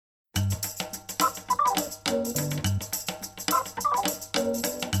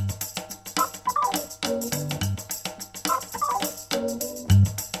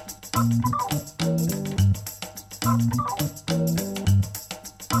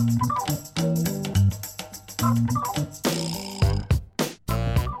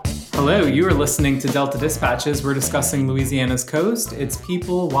Hello, you are listening to Delta Dispatches. We're discussing Louisiana's coast, its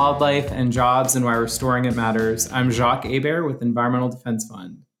people, wildlife, and jobs, and why restoring it matters. I'm Jacques Hebert with Environmental Defense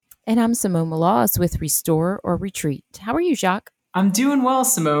Fund. And I'm Simone Maloz with Restore or Retreat. How are you, Jacques? I'm doing well,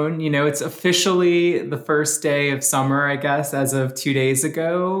 Simone. You know, it's officially the first day of summer, I guess, as of 2 days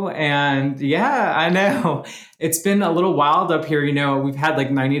ago. And yeah, I know it's been a little wild up here. You know, we've had like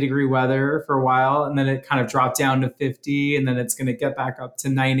 90-degree weather for a while, and then it kind of dropped down to 50, and then it's going to get back up to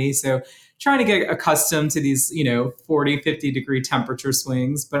 90. So trying to get accustomed to these, 40, 50-degree temperature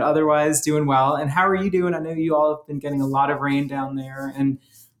swings, but otherwise doing well. And how are you doing? I know you all have been getting a lot of rain down there, and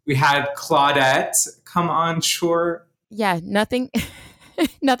we had Claudette come on shore. Yeah, nothing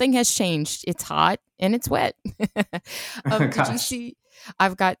has changed. It's hot and it's wet. Did you see?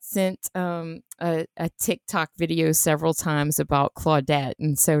 I've got sent a TikTok video several times about Claudette,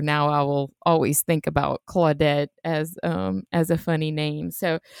 and so now I will always think about Claudette as a funny name.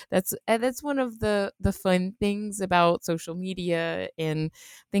 So that's one of the fun things about social media and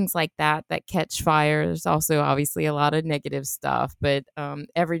things like that catch fire. There's also obviously a lot of negative stuff, but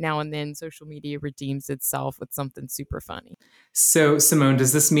every now and then social media redeems itself with something super funny. So, Simone,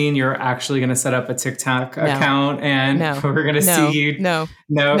 does this mean you're actually going to set up a TikTok account and we're going to see you? No,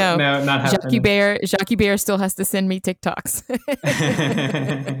 not happening. Jacques Hebert still has to send me TikToks.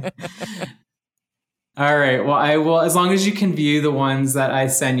 All right. Well, I will, as long as you can view the ones that I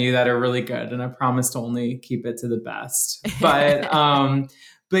send you that are really good, and I promise to only keep it to the best. But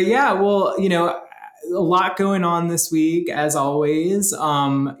yeah, well, a lot going on this week, as always.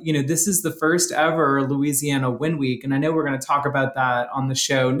 This is the first ever Louisiana Wind Week. And I know we're going to talk about that on the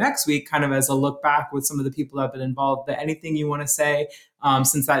show next week, kind of as a look back with some of the people that have been involved. But anything you want to say,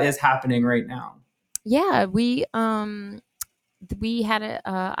 since that is happening right now? Yeah, we had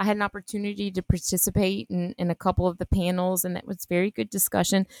I had an opportunity to participate in a couple of the panels, and that was very good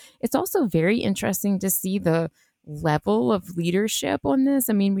discussion. It's also very interesting to see the level of leadership on this.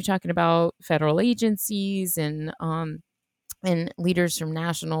 I mean, we're talking about federal agencies and leaders from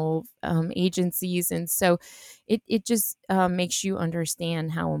national agencies, and so it just makes you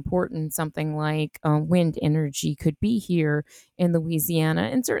understand how important something like wind energy could be here in Louisiana.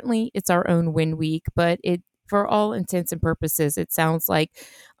 And certainly, it's our own Wind Week, but for all intents and purposes, it sounds like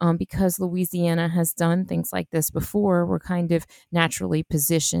because Louisiana has done things like this before, we're kind of naturally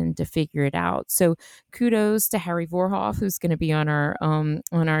positioned to figure it out. So kudos to Harry Vorhoff, who's going to be on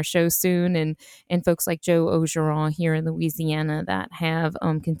our show soon, and folks like Joe Ogeron here in Louisiana that have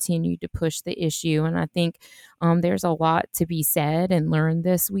continued to push the issue. And I think there's a lot to be said and learned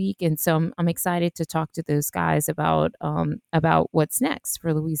this week. And so I'm excited to talk to those guys about what's next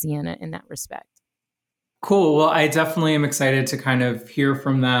for Louisiana in that respect. Cool. Well, I definitely am excited to kind of hear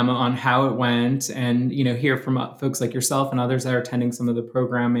from them on how it went and, hear from folks like yourself and others that are attending some of the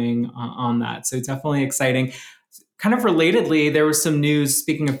programming on that. So definitely exciting. Kind of relatedly, there was some news,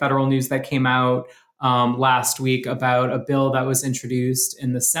 speaking of federal news, that came out last week about a bill that was introduced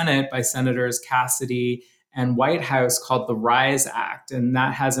in the Senate by Senators Cassidy and Whitehouse called the RISE Act, and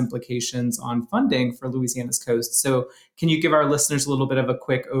that has implications on funding for Louisiana's coast. So can you give our listeners a little bit of a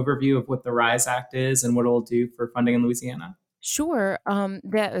quick overview of what the RISE Act is and what it'll do for funding in Louisiana? Sure.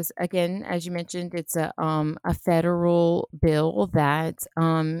 That is, again, as you mentioned, it's a federal bill that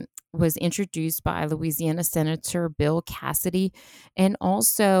was introduced by Louisiana Senator Bill Cassidy and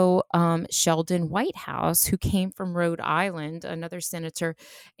also Sheldon Whitehouse, who came from Rhode Island, another senator.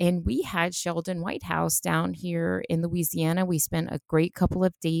 And we had Sheldon Whitehouse down here in Louisiana. We spent a great couple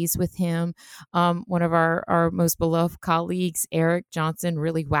of days with him. One of our most beloved colleagues, Eric Johnson,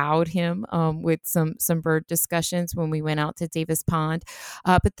 really wowed him with some bird discussions when we went out to Davis Pond.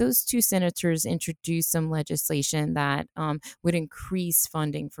 But those two senators introduced some legislation that would increase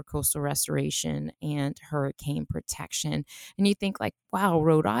funding for coastal restoration and hurricane protection. And you think like, wow,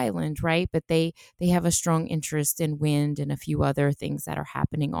 Rhode Island, right? But they have a strong interest in wind and a few other things that are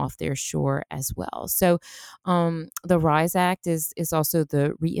happening off their shore as well. So the RISE Act is also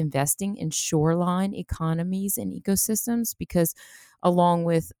the reinvesting in shoreline economies and ecosystems, because along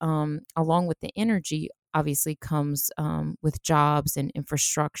with the energy obviously comes with jobs and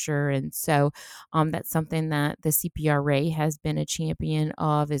infrastructure. And so that's something that the CPRA has been a champion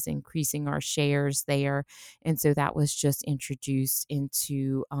of, is increasing our shares there. And so that was just introduced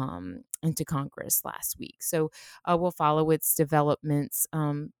into Congress last week. So we'll follow its developments.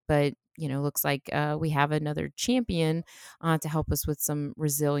 But looks like we have another champion to help us with some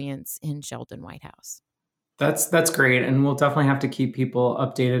resilience in Sheldon Whitehouse. That's great. And we'll definitely have to keep people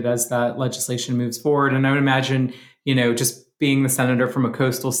updated as that legislation moves forward. And I would imagine, just being the senator from a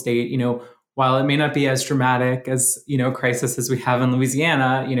coastal state, while it may not be as dramatic as, crisis as we have in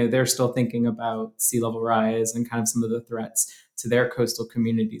Louisiana, they're still thinking about sea level rise and kind of some of the threats to their coastal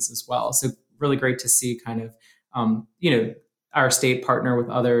communities as well. So really great to see kind of, our state partner with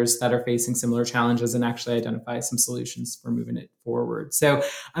others that are facing similar challenges and actually identify some solutions for moving it forward. So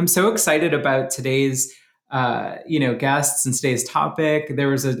I'm so excited about today's guests and today's topic. There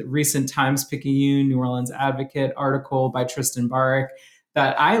was a recent Times-Picayune New Orleans Advocate article by Tristan Barrick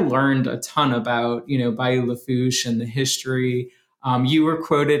that I learned a ton about, Bayou Lafourche and the history. You were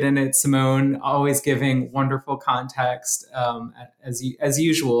quoted in it, Simone, always giving wonderful context as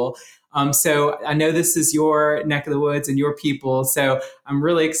usual. So I know this is your neck of the woods and your people. So I'm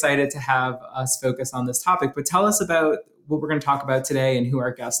really excited to have us focus on this topic. But tell us about what we're going to talk about today and who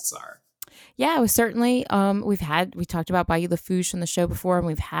our guests are. Yeah, it was certainly. We talked about Bayou Lafourche on the show before, and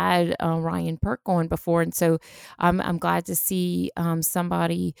we've had Ryan Perk on before, and so I'm glad to see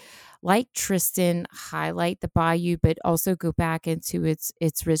somebody like Tristan highlight the Bayou, but also go back into its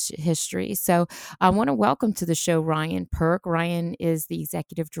rich history. So I want to welcome to the show Ryan Perk. Ryan is the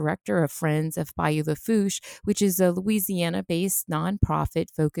executive director of Friends of Bayou Lafourche, which is a Louisiana-based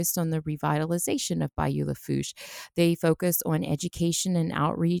nonprofit focused on the revitalization of Bayou Lafourche. They focus on education and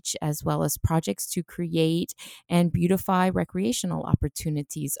outreach, as well as projects to create and beautify recreational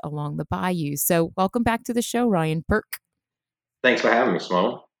opportunities along the bayou. So welcome back to the show, Ryan Perk. Thanks for having me,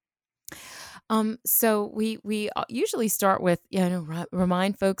 Simone. So we usually start with,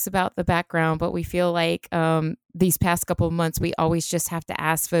 remind folks about the background, but we feel like these past couple of months, we always just have to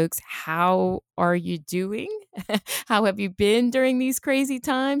ask folks, how are you doing? How have you been during these crazy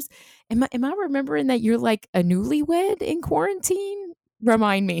times? Am I remembering that you're like a newlywed in quarantine?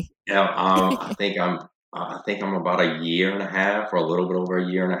 Remind me. Yeah, I think I'm about a year and a half, or a little bit over a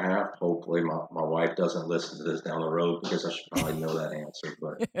year and a half. Hopefully, my wife doesn't listen to this down the road, because I should probably know that answer.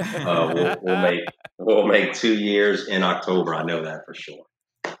 But we'll make 2 years in October. I know that for sure.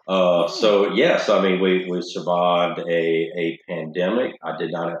 So yes, I mean we survived a pandemic. I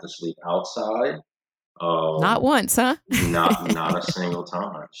did not have to sleep outside. Not once, huh? Not a single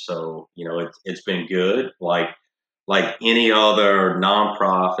time. So it's been good. Like any other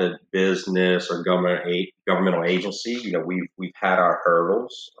nonprofit business or governmental agency, we've had our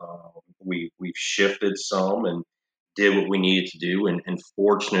hurdles. We've shifted some and did what we needed to do, and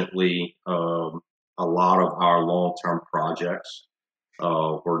fortunately, a lot of our long-term projects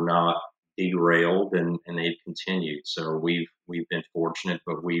were not derailed, and they've continued. So we've been fortunate,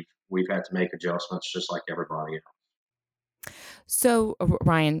 but we've had to make adjustments just like everybody else. So,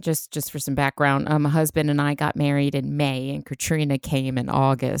 Ryan, just for some background, my husband and I got married in May, and Katrina came in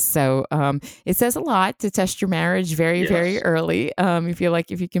August. So, it says a lot to test your marriage very, very Yes. early. You feel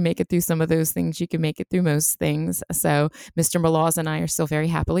like if you can make it through some of those things, you can make it through most things. So, Mr. Maloz and I are still very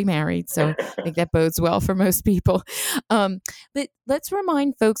happily married. So, I think that bodes well for most people. But let's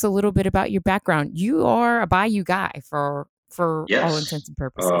remind folks a little bit about your background. You are a Bayou guy for all Yes. intents and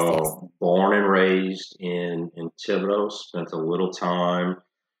purposes. Yes. Born and raised in Thibodeau. Spent a little time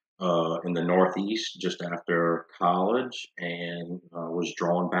in the Northeast just after college, and was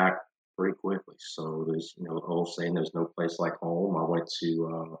drawn back pretty quickly. So there's, the old saying, "There's no place like home." I went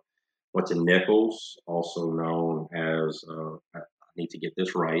to Nichols, also known as I need to get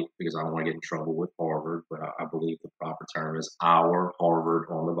this right because I don't want to get in trouble with Harvard, but I believe the proper term is our Harvard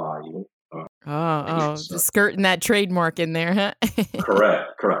on the Bayou. Just skirting that trademark in there, huh?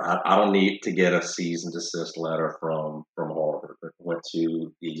 Correct. I don't need to get a cease and desist letter from Harvard, but went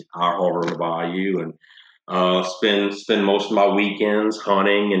to our Harvard on the Bayou, and spend most of my weekends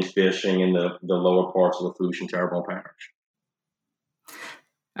hunting and fishing in the lower parts of Lafourche and Terrebonne Parish.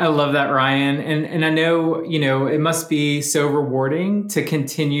 I love that, Ryan. And I know, it must be so rewarding to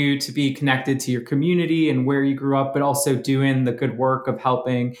continue to be connected to your community and where you grew up, but also doing the good work of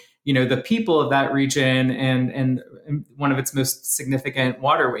helping, the people of that region and one of its most significant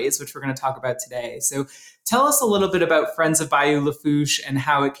waterways, which we're going to talk about today. So tell us a little bit about Friends of Bayou Lafourche and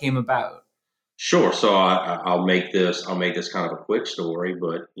how it came about. Sure. So I'll make this kind of a quick story,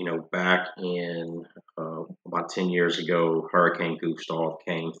 but back in about 10 years ago, Hurricane Gustav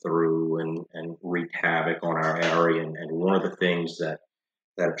came through and wreaked havoc on our area, and one of the things that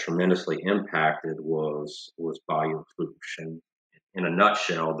tremendously impacted was Bayou Lafourche. And in a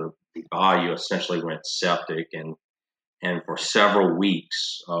nutshell, the bayou essentially went septic, and for several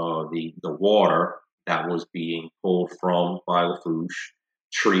weeks, the water that was being pulled from Bayou Lafourche,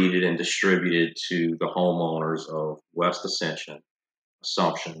 treated and distributed to the homeowners of West Assumption,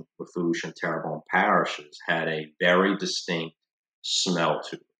 Lafourche, and Terrebonne parishes, had a very distinct smell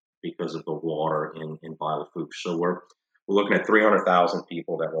to it because of the water in Bayou Lafourche. So we're looking at 300,000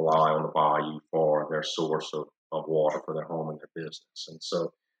 people that rely on the bayou for their source of water for their home and their business. And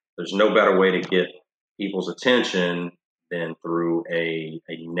so there's no better way to get people's attention than through a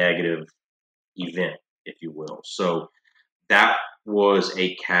negative event, if you will. So that was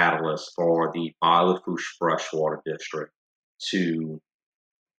a catalyst for the Bayou-Lafourche Freshwater District to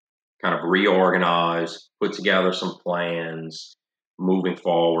kind of reorganize, put together some plans moving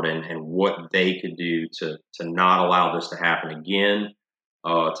forward, and what they could do to not allow this to happen again,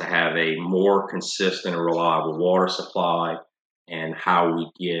 to have a more consistent and reliable water supply, and how we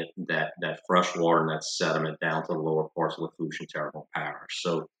get that fresh water and that sediment down to the lower parts of Lafourche and Terrebonne Parish.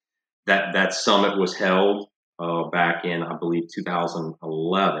 So that summit was held back in, I believe,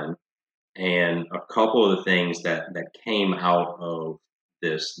 2011, and a couple of the things that came out of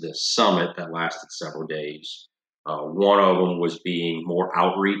this summit that lasted several days. One of them was being more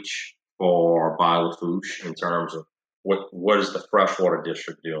outreach for Bayou-Lafourche in terms of what is the freshwater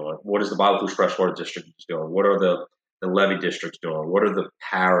district doing? What is the Bayou-Lafourche freshwater district doing? What are the levee districts doing? What are the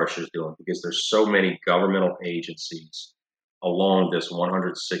parishes doing? Because there's so many governmental agencies along this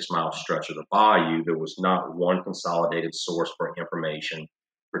 106-mile stretch of the bayou. There was not one consolidated source for information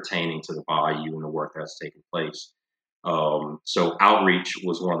pertaining to the bayou and the work that's taking place. So outreach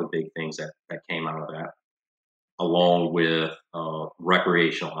was one of the big things that came out of that, along with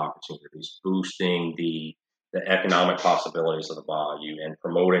recreational opportunities, boosting the economic possibilities of the bayou and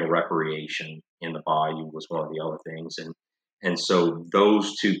promoting recreation in the bayou was one of the other things. And so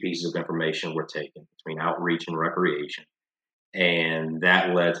those two pieces of information were taken between outreach and recreation. And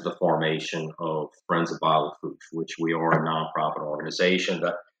that led to the formation of Friends of Bayou-Lafourche, which we are a nonprofit organization.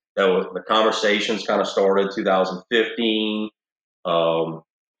 That was, the conversations kind of started in 2015.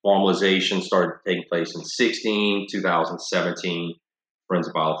 Formalization started taking place in 2017. Friends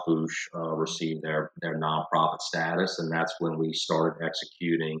of Bayou-Lafourche received their nonprofit status, and that's when we started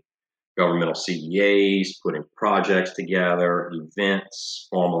executing governmental CEAs, putting projects together, events,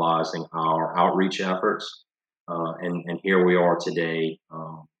 formalizing our outreach efforts. And here we are today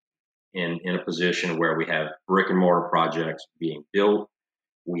in a position where we have brick and mortar projects being built.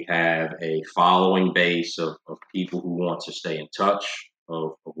 We have a following base of people who want to stay in touch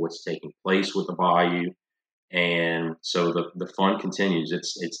of what's taking place with the bayou. And so the fun continues.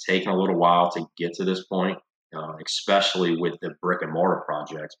 It's taken a little while to get to this point, especially with the brick and mortar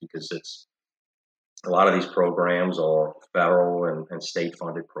projects, because it's a lot of these programs are federal and state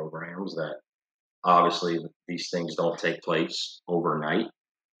funded programs that obviously these things don't take place overnight.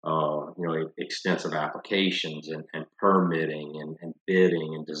 Extensive applications and permitting and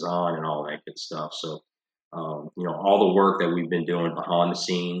bidding and design and all that good stuff. So, all the work that we've been doing behind the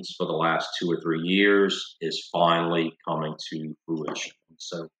scenes for the last 2 or 3 years is finally coming to fruition.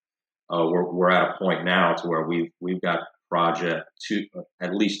 So, we're at a point now to where we've got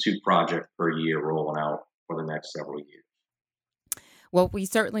at least two projects per year rolling out for the next several years. Well, we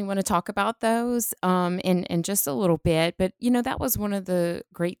certainly want to talk about those in just a little bit. But, that was one of the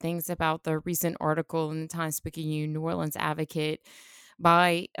great things about the recent article in the Times-Picayune New Orleans Advocate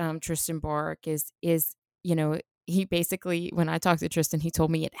by Tristan Bark is he basically, when I talked to Tristan, he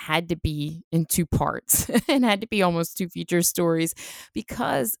told me it had to be in two parts and had to be almost two feature stories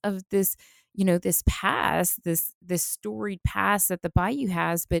because of this, this past, this storied past that the Bayou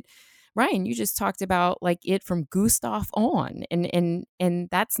has. But Ryan, you just talked about like it from Gustav on, and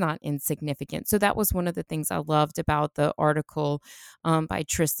that's not insignificant. So that was one of the things I loved about the article by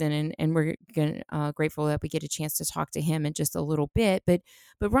Tristan, and we're grateful that we get a chance to talk to him in just a little bit. But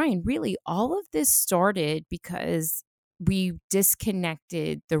Ryan, really, all of this started because we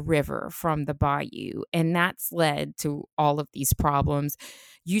disconnected the river from the bayou, and that's led to all of these problems.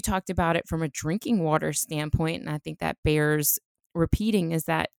 You talked about it from a drinking water standpoint, and I think that bears repeating, is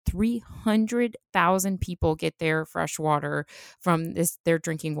that 300,000 people get their fresh water from their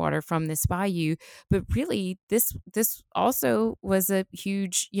drinking water from this bayou. But really, this also was a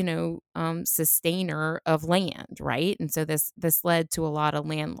huge, sustainer of land, right? And so this led to a lot of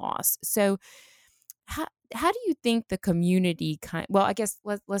land loss. So how do you think the community well, I guess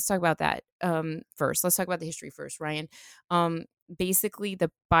let's talk about that first. Let's talk about the history first, Ryan. Basically, the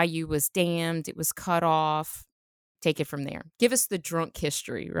bayou was dammed. It was cut off. Take it from there. Give us the drunk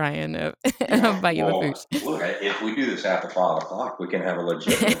history, Ryan, of Bayou-Lafourche. Look, if we do this after 5 o'clock, we can have a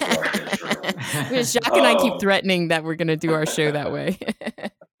legitimate drunk history. Jacques and I keep threatening that we're going to do our show that way.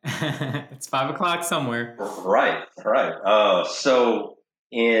 It's 5 o'clock somewhere. Right. So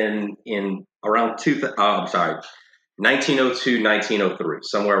in around 1902, 1903,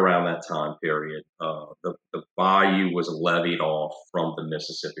 somewhere around that time period, the bayou was levied off from the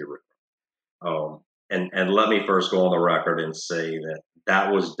Mississippi River. and let me first go on the record and say that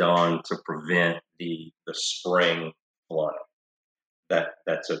that was done to prevent the spring flooding that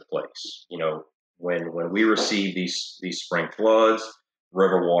took place. When we receive these spring floods,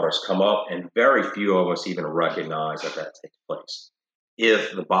 river waters come up, and very few of us even recognize that takes place.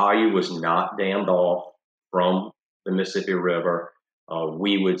 If the bayou was not dammed off from the Mississippi River,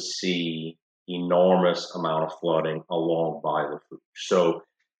 we would see enormous amount of flooding along Bayou Lafourche. So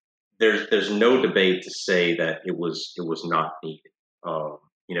there's no debate to say that it was not needed.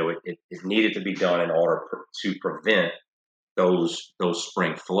 It needed to be done in order to prevent those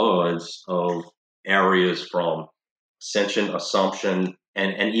spring floods of areas from Assumption,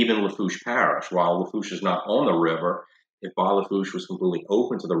 and even Lafourche Parish. While Lafourche is not on the river, if Bayou Lafourche was completely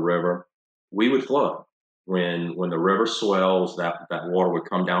open to the river, we would flood. When the river swells, that water would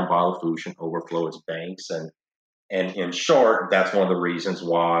come down Bayou Lafourche and overflow its banks. And in short, that's one of the reasons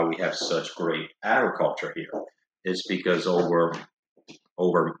why we have such great agriculture here. Is because over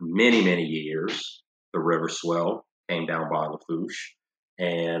many, many years, the river swelled, came down Bayou Lafourche,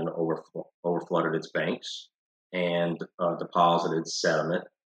 and overflooded its banks and deposited sediment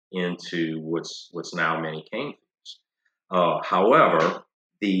into what's now many cane fields. However,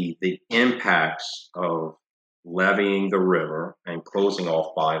 the impacts of leveeing the river and closing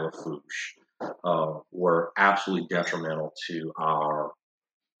off Bayou Lafourche were absolutely detrimental to our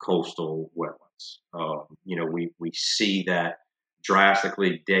coastal wetlands. We see that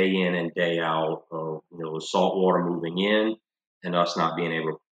drastically day in and day out of the salt water moving in and us not being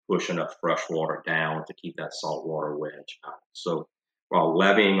able to push enough fresh water down to keep that saltwater wedge out. So while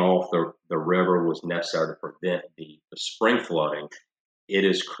leveeing off the river was necessary to prevent the spring flooding, it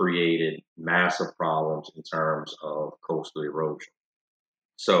has created massive problems in terms of coastal erosion.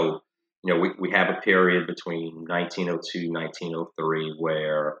 So, we have a period between 1902 and 1903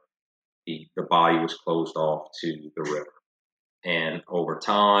 where the bayou was closed off to the river. And over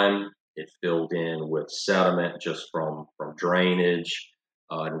time, it filled in with sediment just from drainage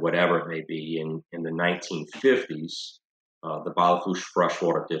and whatever it may be. In the 1950s, the Bayou Lafourche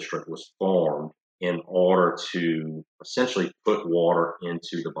Freshwater District was formed in order to essentially put water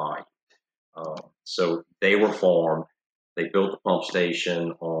into the bayou. So they were formed. They built a pump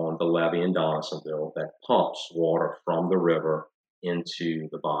station on the levee in Donaldsonville that pumps water from the river into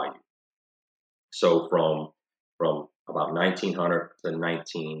the bayou. So from about 1900 to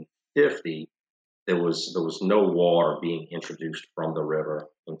 1950, there was no water being introduced from the river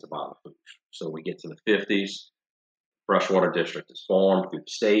into Bayou Lafourche. So we get to the 50s, freshwater district is formed through the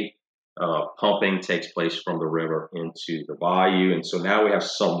state. Pumping takes place from the river into the bayou, and so now we have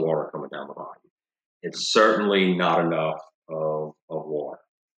some water coming down the bayou. It's certainly not enough of water.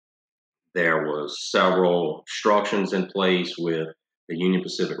 There was several obstructions in place with the Union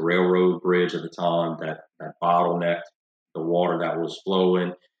Pacific Railroad bridge at the time that bottlenecked the water that was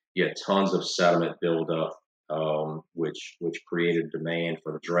flowing. You had tons of sediment buildup, which created demand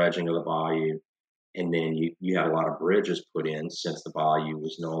for the dredging of the bayou. And then you had a lot of bridges put in since the bayou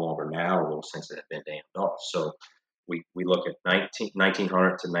was no longer navigable since it had been dammed off. So we look at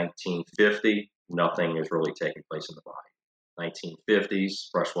 1900 to 1950, nothing is really taking place in the bayou. 1950s,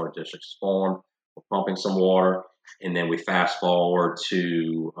 freshwater district is formed. We're pumping some water. And then we fast forward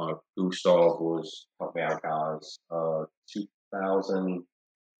to Gustav was, help me out, guys,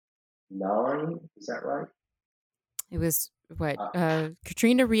 2009. Is that right? It was what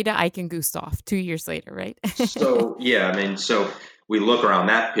Katrina, Rita, Ike, and Gustav 2 years later, right? So so we look around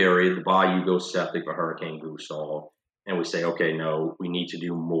that period. The bayou goes septic for Hurricane Gustav, and we say, okay, no, we need to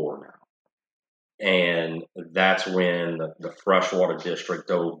do more now. And that's when the freshwater district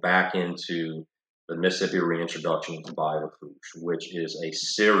dove back into the Mississippi Reintroduction into Bayou Lafourche, which is a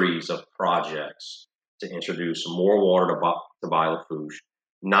series of projects to introduce more water to Bayou Lafourche,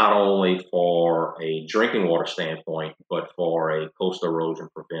 not only for a drinking water standpoint, but for a coastal erosion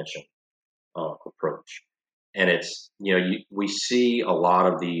prevention approach. And it's, we see a lot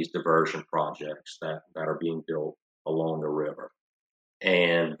of these diversion projects that are being built along the river.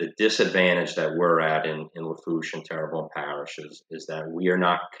 And the disadvantage that we're at in Lafourche and Terrebonne parishes is that we are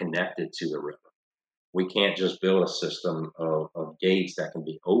not connected to the river. We can't just build a system of gates that can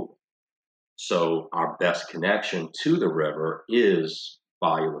be open. So our best connection to the river is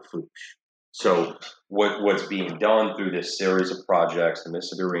Bayou Lafourche. So what's being done through this series of projects, the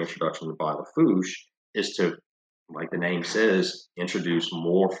Mississippi Reintroduction to Bayou Lafourche, is to, like the name says, introduce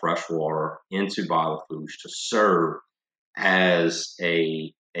more fresh water into Bayou Lafourche to serve as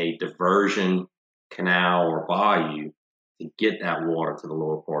a diversion canal or bayou to get that water to the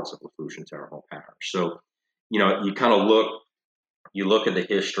lower parts of Lafourche and Terrebonne Parish. So, you kind of look you look at the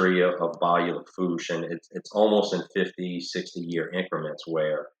history of Bayou Lafourche, and it's almost in 50, 60-year increments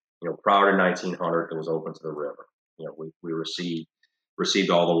where, prior to 1900, it was open to the river. We received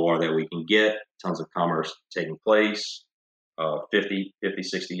all the water that we can get, tons of commerce taking place.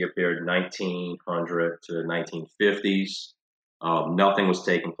 60-year period, 1900 to 1950s, nothing was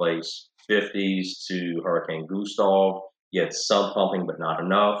taking place. 50s to Hurricane Gustav, you had some pumping, but not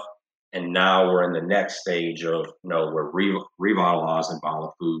enough. And now we're in the next stage of, we're revitalizing Bayou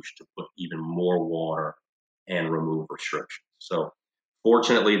Lafourche to put even more water and remove restrictions. So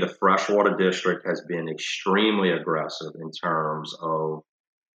fortunately, the freshwater district has been extremely aggressive in terms of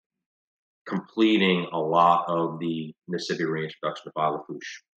completing a lot of the Mississippi Reintroduction to Bayou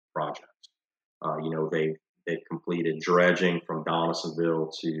Lafourche projects. They've completed dredging from Donaldsonville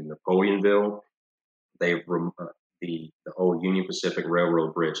to Napoleonville. The old Union Pacific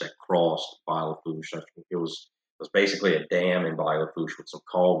Railroad bridge that crossed Bayou Lafourche. It was basically a dam in Bayou Lafourche with some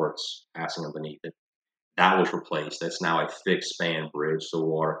culverts passing underneath it. That was replaced. That's now a fixed span bridge, so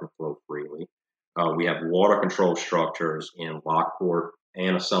water can flow freely. We have water control structures in Lockport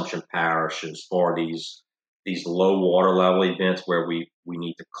and Assumption parishes for these low water level events where we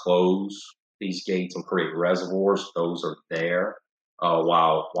need to close these gates and create reservoirs. Those are there.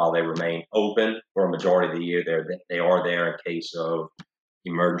 While they remain open for a majority of the year, they are there in case of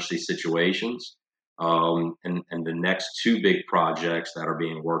emergency situations. And the next two big projects that are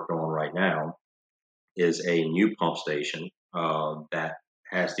being worked on right now is a new pump station that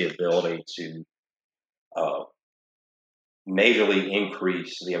has the ability to majorly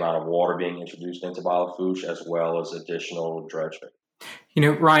increase the amount of water being introduced into Bayou Lafourche, as well as additional dredging.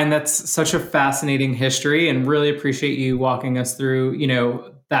 Ryan, that's such a fascinating history, and really appreciate you walking us through,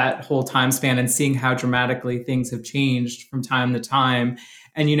 that whole time span and seeing how dramatically things have changed from time to time.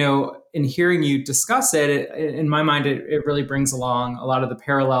 And, in hearing you discuss it, in my mind, it really brings along a lot of the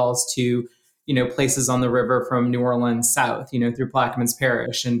parallels to, places on the river from New Orleans south, through Plaquemines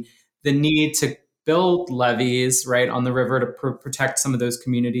Parish, and the need to build levees right on the river to protect some of those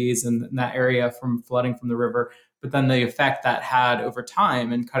communities and that area from flooding from the river. But then the effect that had over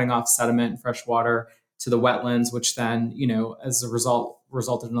time and cutting off sediment and fresh water to the wetlands, which then, as a result,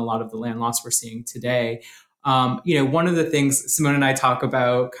 resulted in a lot of the land loss we're seeing today. One of the things Simone and I talk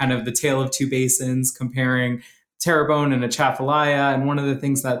about, kind of the tale of two basins, comparing Terrebonne and Atchafalaya. And one of the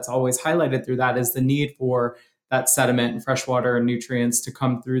things that's always highlighted through that is the need for that sediment and freshwater and nutrients to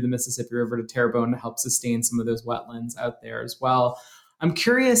come through the Mississippi River to Terrebonne to help sustain some of those wetlands out there as well. I'm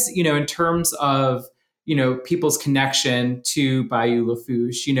curious, in terms of, people's connection to Bayou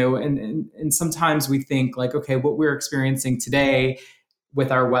Lafourche, and sometimes we think like, okay, what we're experiencing today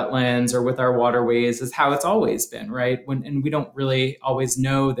with our wetlands or with our waterways is how it's always been, right? And we don't really always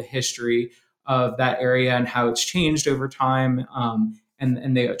know the history of that area and how it's changed over time.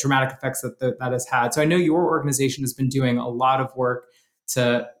 And the dramatic effects that has had. So I know your organization has been doing a lot of work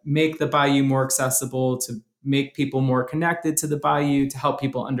to make the bayou more accessible, to make people more connected to the bayou, to help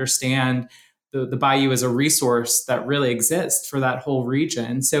people understand the bayou as a resource that really exists for that whole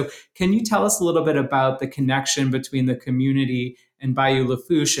region. So can you tell us a little bit about the connection between the community and Bayou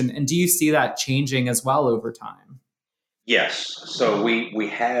Lafourche, and do you see that changing as well over time? Yes. So we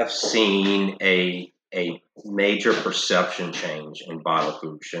have seen a major perception change in Bayou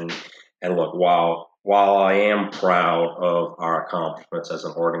Lafourche. And look, while I am proud of our accomplishments as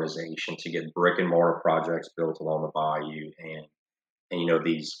an organization to get brick and mortar projects built along the bayou and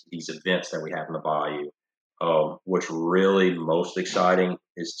these events that we have in the bayou, what's really most exciting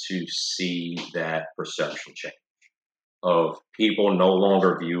is to see that perception change of people no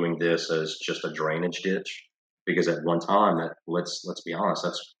longer viewing this as just a drainage ditch, because at one time that let's be honest,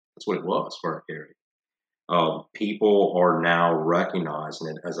 that's what it was for a period. People are now recognizing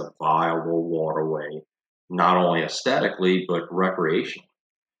it as a viable waterway, not only aesthetically but recreationally.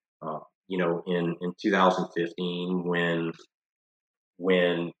 In 2015,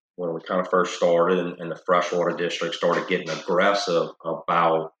 when we kind of first started and the freshwater district started getting aggressive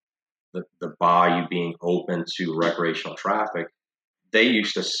about the bayou being open to recreational traffic, they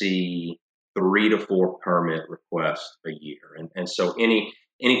used to see 3 to 4 permit requests a year. And so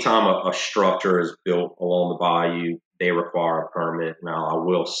anytime a structure is built along the bayou, they require a permit. Now, I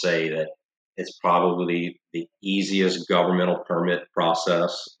will say that it's probably the easiest governmental permit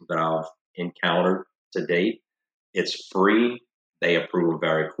process that I've encountered to date. It's free. They approve them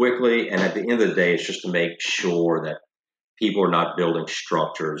very quickly. And at the end of the day, it's just to make sure that people are not building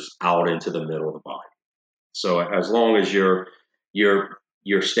structures out into the middle of the bayou. So as long as you're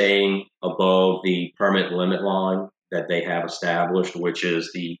staying above the permit limit line that they have established, which is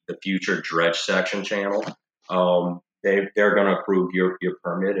the future dredge section channel, they're going to approve your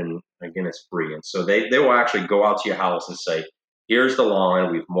permit, and again, it's free. And so they will actually go out to your house and say, here's the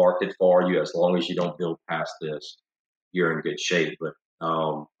line, we've marked it for you. As long as you don't build past this, you're in good shape. But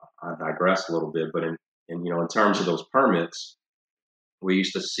I digress a little bit. But in terms of those permits, we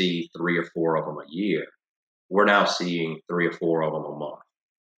used to see 3 or 4 of them a year. We're now seeing 3 or 4 of them a month,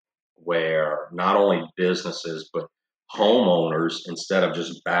 where not only businesses but homeowners, instead of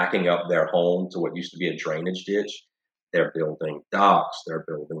just backing up their home to what used to be a drainage ditch, they're building docks, they're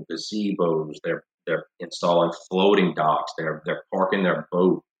building gazebos, they're installing floating docks, they're parking their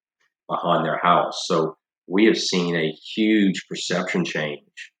boat behind their house. So we have seen a huge perception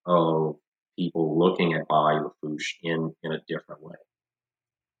change of people looking at Bayou Lafourche in a different way.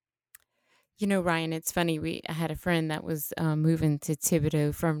 Ryan, it's funny. I had a friend that was moving to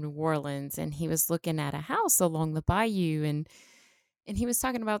Thibodaux from New Orleans, and he was looking at a house along the bayou, and he was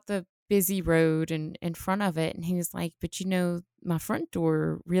talking about the busy road and in front of it, and he was like, "But my front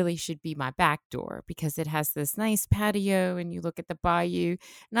door really should be my back door because it has this nice patio, and you look at the bayou."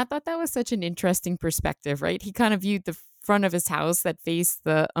 And I thought that was such an interesting perspective, right? He kind of viewed the front of his house that faced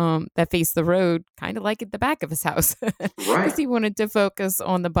the road kind of like at the back of his house because Right. he wanted to focus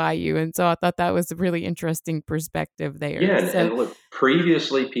on the bayou. And so I thought that was a really interesting perspective there. Yeah, So and look,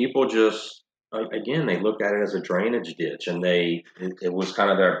 previously people just again they looked at it as a drainage ditch, and it was kind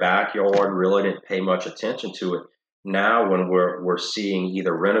of their backyard. Really didn't pay much attention to it. Now, when we're seeing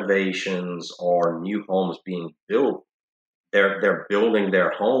either renovations or new homes being built, they're building their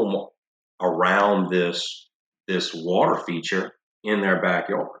home around this water feature in their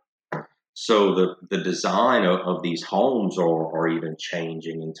backyard. So the design of these homes are even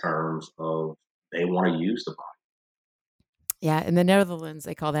changing in terms of they want to use the yeah, in the Netherlands,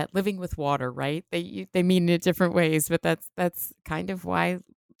 they call that living with water, right? They mean it different ways, but that's kind of why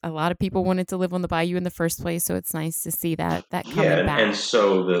a lot of people wanted to live on the bayou in the first place. So it's nice to see that Yeah, coming and back.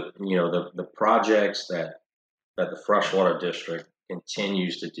 so the projects that the freshwater district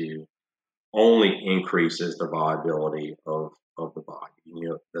continues to do only increases the viability of the body.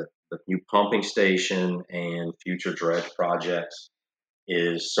 The new pumping station and future dredge projects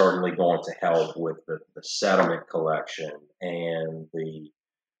is certainly going to help with the sediment collection and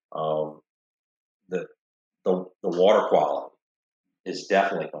um, the the water quality is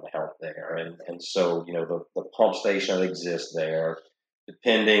definitely going to help there. And so, the pump station that exists there,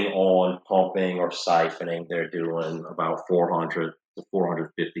 depending on pumping or siphoning, they're doing about 400 to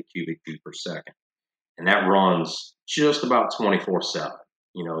 450 cubic feet per second. And that runs just about 24/7.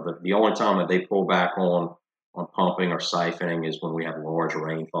 The only time that they pull back on pumping or siphoning is when we have large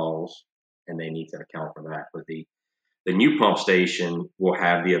rainfalls, and they need to account for that. But the new pump station will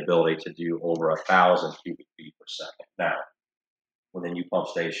have the ability to do over 1,000 cubic feet per second. Now, when the new pump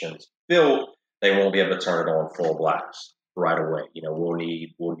station's built, they won't be able to turn it on full blast right away. We'll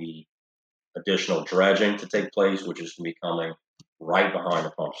need additional dredging to take place, which is going to be coming right behind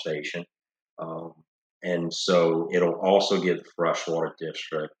the pump station. Um, and so it'll also give the freshwater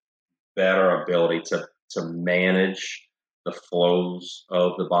district better ability to manage the flows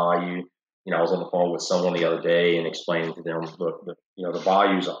of the bayou. I was on the phone with someone the other day and explaining to them, look, the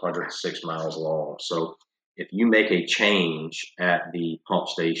bayou is 106 miles long. So if you make a change at the pump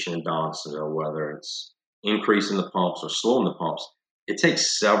station in Donaldsonville, whether it's increasing the pumps or slowing the pumps, it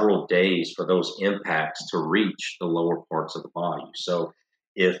takes several days for those impacts to reach the lower parts of the bayou. So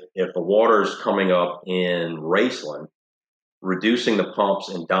if the water is coming up in Raceland, reducing the pumps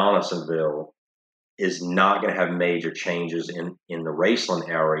in Donaldsonville is not going to have major changes in the Raceland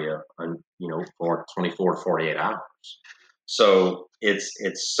area, for 24 to 48 hours. So it's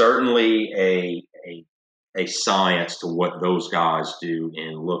certainly a science to what those guys do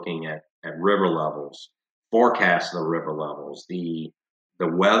in looking at river levels, forecast the river levels, the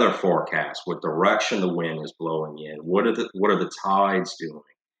weather forecast, what direction the wind is blowing in, what are the tides doing,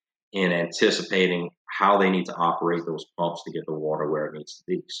 in anticipating how they need to operate those pumps to get the water where it needs to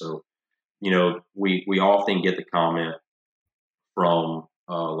be. So, we often get the comment from,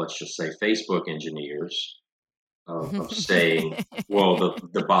 let's just say, Facebook engineers of saying, "Well,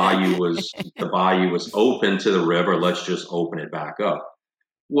 the bayou was open to the river. Let's just open it back up."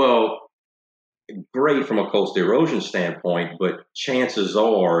 Well, great from a coastal erosion standpoint, but chances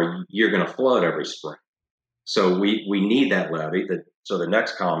are you're going to flood every spring. So we need that levee. So the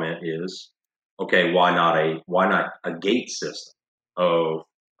next comment is, okay, why not a gate system of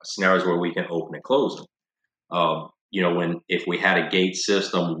scenarios where we can open and close them? If we had a gate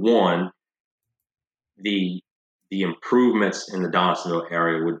system, one, the the improvements in the Donaldsonville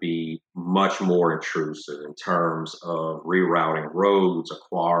area would be much more intrusive in terms of rerouting roads,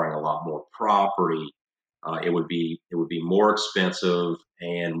 acquiring a lot more property, it would be more expensive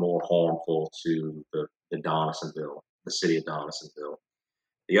and more harmful to the Donaldsonville, the city of Donaldsonville.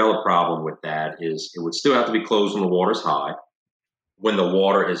 The other problem with that is it would still have to be closed when the water's high. When the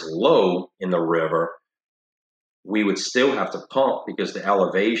water is low in the river, we would still have to pump because the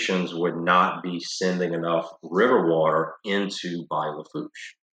elevations would not be sending enough river water into Bayou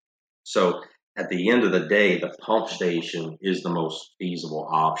Lafourche. So at the end of the day, the pump station is the most feasible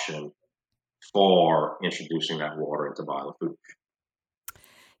option for introducing that water into Bayou Lafourche.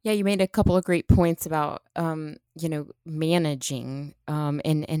 Yeah, you made a couple of great points about managing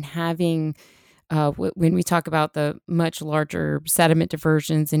and having when we talk about the much larger sediment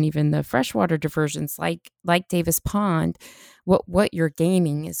diversions and even the freshwater diversions like Davis Pond, what you're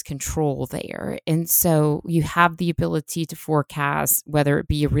gaining is control there. And so you have the ability to forecast whether it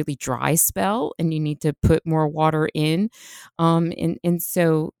be a really dry spell and you need to put more water in. And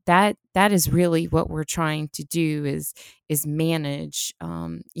so that is really what we're trying to do is manage.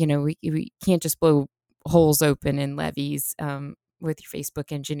 We can't just blow holes open in levees. With your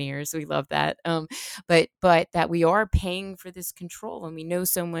Facebook engineers, we love that. But that we are paying for this control, and we know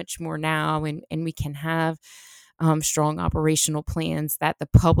so much more now, and we can have strong operational plans that the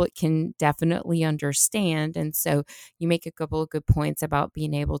public can definitely understand. And so you make a couple of good points about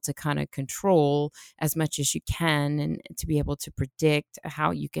being able to kind of control as much as you can and to be able to predict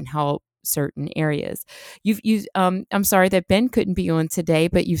how you can help certain areas. I'm sorry that Ben couldn't be on today,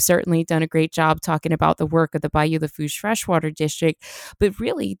 but you've certainly done a great job talking about the work of the Bayou Lafourche Freshwater District. But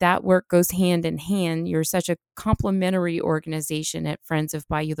really, that work goes hand in hand. You're such a complementary organization at Friends of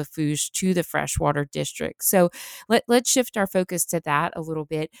Bayou Lafourche to the Freshwater District. So let's shift our focus to that a little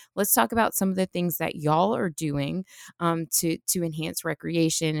bit. Let's talk about some of the things that y'all are doing to enhance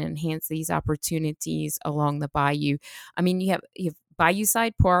recreation and enhance these opportunities along the bayou. I mean, you have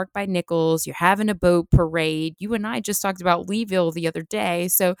Bayou-side Park by Nichols. You're having a boat parade. You and I just talked about Leeville the other day.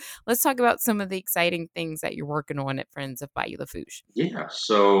 So let's talk about some of the exciting things that you're working on at Friends of Bayou Lafourche. Yeah,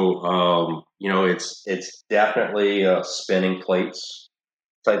 so it's definitely a spinning plates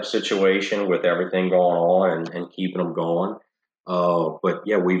type situation with everything going on and keeping them going. But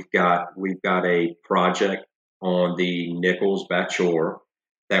yeah, we've got a project on the Nichols Back Shore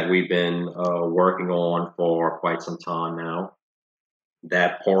that we've been working on for quite some time now.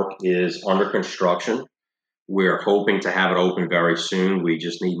 That park is under construction. We're hoping to have it open very soon. We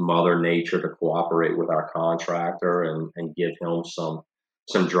just need Mother Nature to cooperate with our contractor and give him some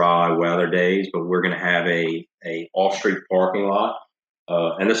dry weather days. But we're going to have a off-street parking lot,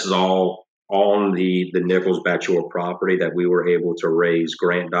 and this is all on the Nichols Back Shore property that we were able to raise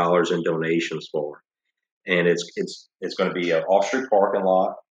grant dollars and donations for. And it's going to be an off-street parking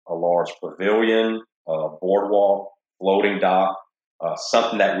lot, a large pavilion, boardwalk, floating dock.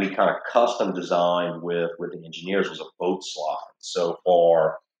 Something that we kind of custom designed with the engineers was a boat slide. So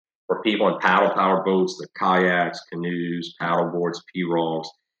for people in paddle power boats, the kayaks, canoes, paddle boards, pirogues,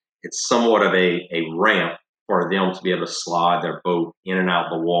 it's somewhat of a ramp for them to be able to slide their boat in and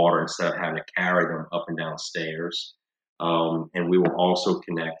out the water instead of having to carry them up and down stairs. And we will also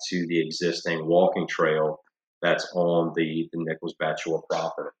connect to the existing walking trail that's on the Nichols Back Shore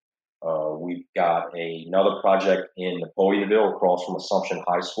property. We've got another project in Napoleonville across from Assumption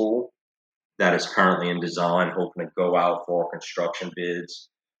High School that is currently in design, hoping to go out for construction bids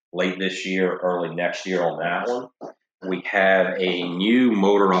late this year, early next year on that one. We have a new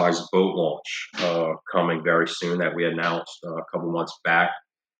motorized boat launch coming very soon that we announced a couple months back.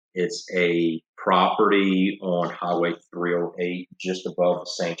 It's a property on Highway 308 just above the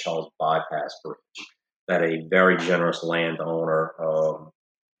St. Charles Bypass Bridge that a very generous landowner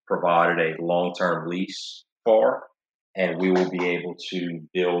provided a long-term lease for, and we will be able to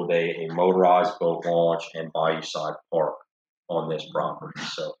build a motorized boat launch and bayou-side park on this property.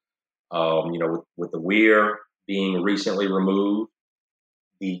 So, with the weir being recently removed,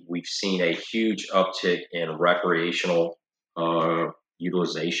 we've seen a huge uptick in recreational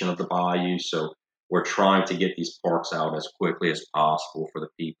utilization of the bayou. So we're trying to get these parks out as quickly as possible for the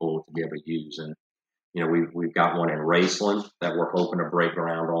people to be able to use. And we've got one in Raceland that we're hoping to break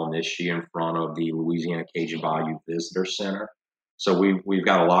ground on this year in front of the Louisiana Cajun Bayou Visitor Center. So we've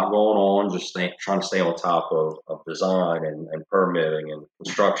got a lot going on, just trying to stay on top of design and permitting and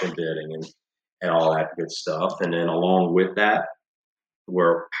construction bidding and all that good stuff. And then along with that,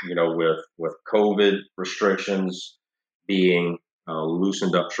 we're with COVID restrictions being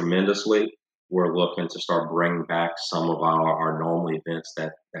loosened up tremendously, we're looking to start bringing back some of our normal events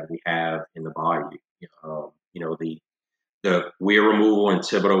that we have in the bayou. The weir removal in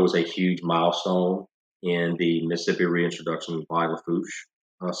Thibodaux was a huge milestone in the Mississippi Reintroduction of Bayou Lafourche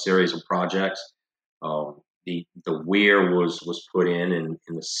series of projects. The weir was put in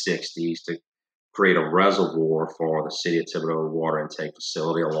the 60s to create a reservoir for the city of Thibodaux water intake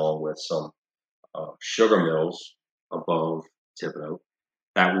facility, along with some sugar mills above Thibodaux.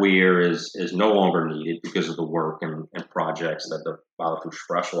 That weir is no longer needed because of the work and projects that the Bayou Lafourche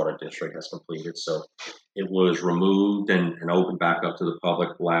Freshwater District has completed. So it was removed and opened back up to the public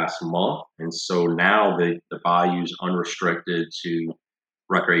last month. And so now the bayou is unrestricted to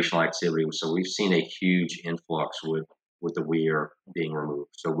recreational activity. So we've seen a huge influx with the weir being removed.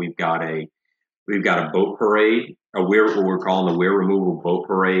 So we've got a boat parade, what we're calling the weir removal boat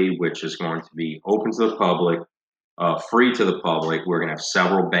parade, which is going to be open to the public, free to the public. We're going to have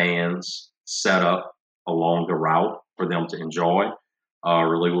several bands set up along the route for them to enjoy.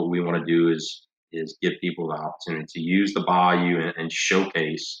 Really, what we want to do is give people the opportunity to use the bayou and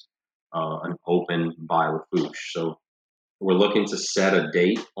showcase an open Bayou Lafourche. So we're looking to set a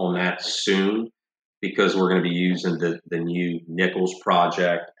date on that soon, because we're going to be using the new Nichols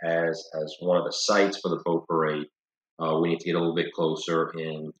project as one of the sites for the boat parade. We need to get a little bit closer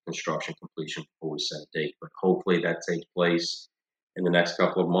in construction completion before we set a date, but hopefully that takes place in the next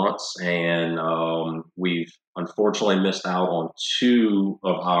couple of months. And we've unfortunately missed out on two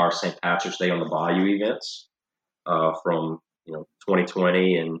of our St. Patrick's Day on the Bayou events from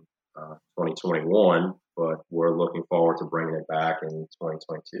 2020 and 2021, but we're looking forward to bringing it back in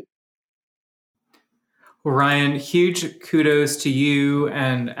 2022. Well, Ryan, huge kudos to you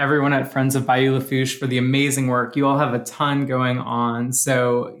and everyone at Friends of Bayou Lafourche for the amazing work. You all have a ton going on,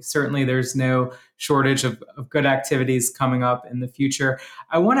 so certainly there's no shortage of good activities coming up in the future.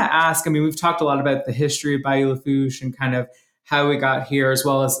 I want to ask, we've talked a lot about the history of Bayou Lafourche and kind of how we got here, as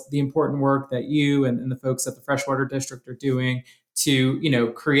well as the important work that you and the folks at the Freshwater District are doing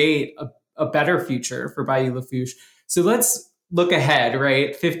to, create a better future for Bayou Lafourche. So let's look ahead,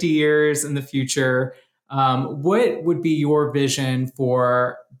 right? 50 years in the future. What would be your vision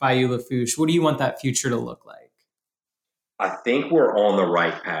for Bayou Lafourche? What do you want that future to look like? I think we're on the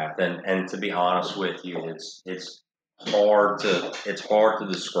right path, and to be honest with you, it's hard to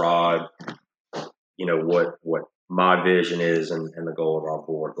describe, what my vision is and the goal of our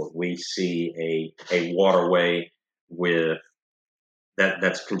board. But we see a waterway with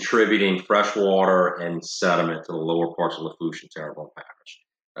that's contributing fresh water and sediment to the lower parts of Lafourche and Terrebonne Parish.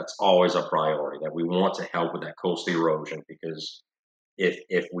 That's always a priority, that we want to help with that coastal erosion, because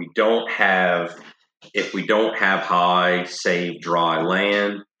if we don't have high, safe, dry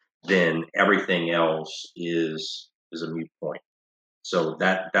land, then everything else is a moot point. So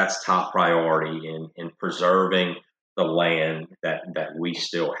that's top priority in preserving the land that we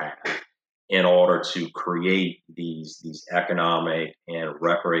still have, in order to create these economic and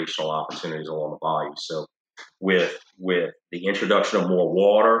recreational opportunities along the bayou. So with the introduction of more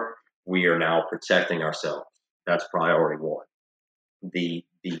water, we are now protecting ourselves. That's priority one. The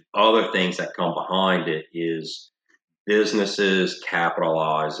other things that come behind it is businesses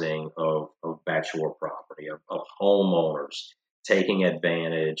capitalizing of backshore property, of homeowners taking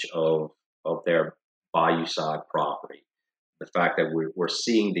advantage of their bayou side property. The fact that we're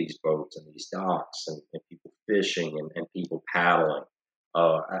seeing these boats and these docks and people fishing and people paddling,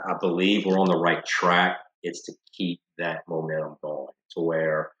 I believe we're on the right track. It's to keep that momentum going, to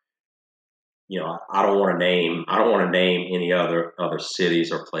where, I don't want to name any other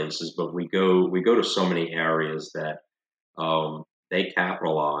cities or places, but we go to so many areas that they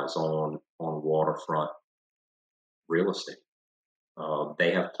capitalize on waterfront real estate.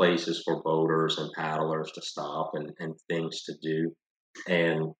 They have places for boaters and paddlers to stop and things to do.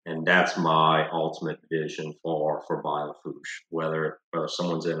 And that's my ultimate vision for Bayou Lafourche, whether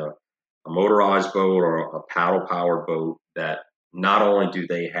someone's in a motorized boat or a paddle powered boat, that not only do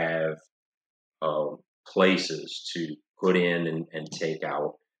they have places to put in and take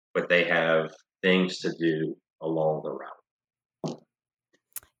out, but they have things to do along the route.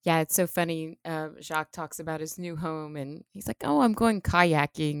 Yeah, it's so funny. Jacques talks about his new home, and he's like, "Oh, I'm going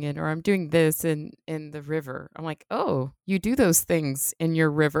kayaking, or I'm doing this in the river." I'm like, "Oh, you do those things in your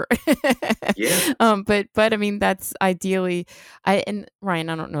river." Yeah. But that's ideally. And Ryan,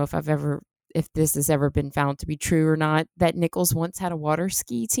 I don't know if this has ever been found to be true or not, that Nichols once had a water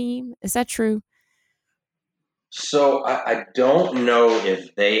ski team. Is that true? So I don't know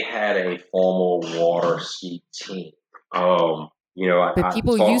if they had a formal water ski team. But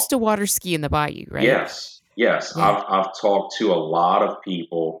people used to water ski in the bayou, right? Yes. Yeah. I've talked to a lot of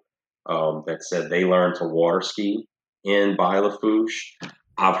people that said they learned to water ski in Bayou Lafourche.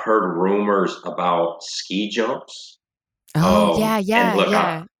 I've heard rumors about ski jumps. Oh, yeah. And look,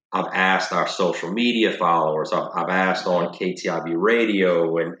 Yeah. I've asked our social media followers, I've asked on KTIB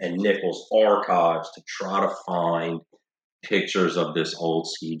radio and Nichols Archives to try to find pictures of this old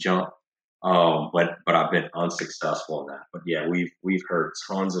ski jump. But I've been unsuccessful in that. But yeah, we've heard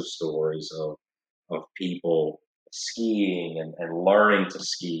tons of stories of people skiing and learning to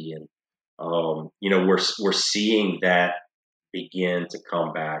ski, and we're seeing that begin to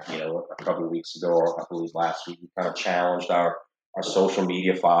come back. A couple of weeks ago, or I believe last week, we kind of challenged our social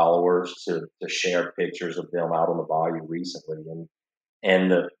media followers to share pictures of them out on the bayou recently,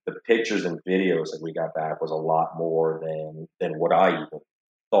 and the pictures and videos that we got back was a lot more than what I even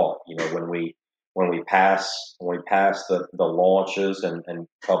thought. When we pass the launches and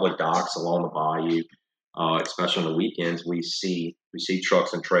public docks along the bayou, especially on the weekends, we see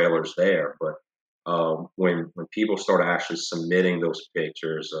trucks and trailers there. But when people start actually submitting those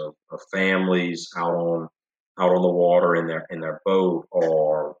pictures of families out on the water in their boat,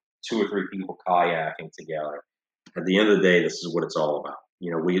 or 2 or 3 people kayaking together, at the end of the day, this is what it's all about.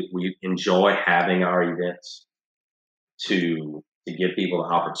 We enjoy having our events to give people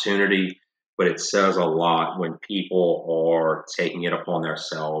the opportunity, but it says a lot when people are taking it upon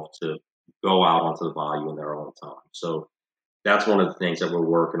themselves to go out onto the bayou in their own time. So that's one of the things that we're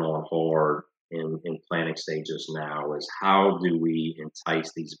working on hard in planning stages now, is how do we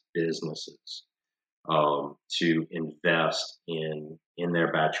entice these businesses to invest in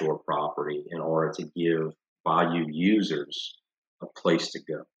their backyard property in order to give bayou users a place to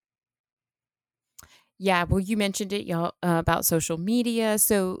go. Yeah, well, you mentioned it, y'all, about social media.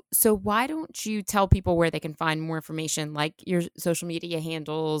 So why don't you tell people where they can find more information, like your social media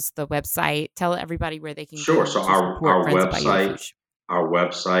handles, the website? Tell everybody where they can Sure. go So to support our Friends of Bayou website Lafourche. our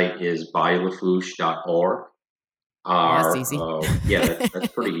website is bayoulafourche.org. Oh, that's Our easy.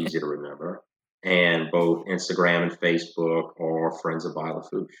 that's pretty easy to remember. And both Instagram and Facebook are Friends of Bayou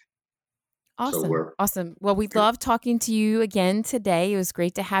Lafourche. So Awesome. we're Awesome. Well, we love talking to you again today. It was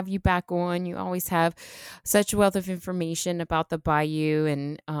great to have you back on. You always have such a wealth of information about the Bayou,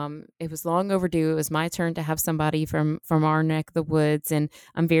 and it was long overdue. It was my turn to have somebody from our neck of the woods, and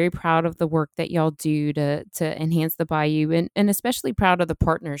I'm very proud of the work that y'all do to enhance the Bayou, and especially proud of the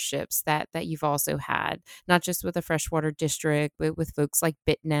partnerships that you've also had, not just with the freshwater district, but with folks like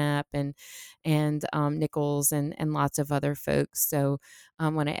Bitnap and Nichols and lots of other folks. So I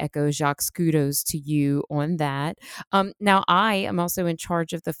want to echo Jacques' kudos to you on that. Now, I am also in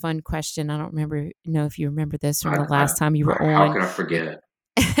charge of the fun question. I don't know if you remember this from the last time you were how on. can I forget?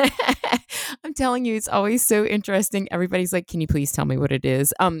 I'm telling you, it's always so interesting. Everybody's like, "Can you please tell me what it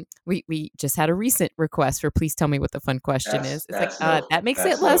is?" We just had a recent request for please tell me what the fun question is. It's like that makes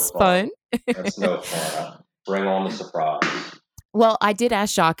it less fun. That's no fun. Bring on the surprise. Well, I did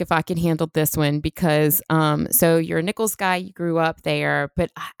ask Jacques if I could handle this one because, so you're a Nichols guy, you grew up there, but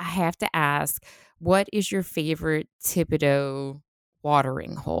I have to ask, what is your favorite Thibodaux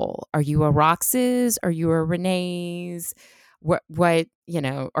watering hole? Are you a Roxas? Are you a Renee's? Are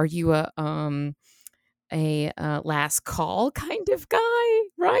you a last call kind of guy,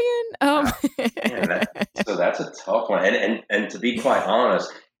 Ryan? So that's a tough one. And to be quite honest,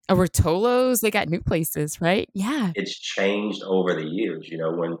 Rotolo's, they got new places, right? Yeah. it's changed over the years.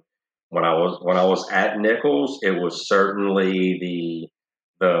 When I was at Nichols, it was certainly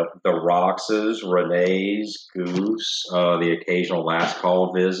the Roxas, Renee's, Goose, the occasional last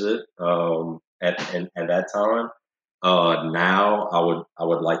call visit at that time. Now I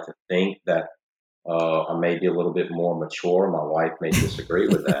would like to think that I may be a little bit more mature. My wife may disagree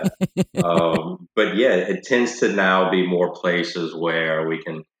with that. But yeah, it tends to now be more places where we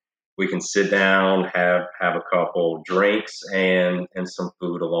can sit down, have a couple drinks and some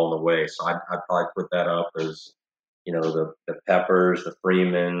food along the way. So I'd probably put that up as the Peppers, the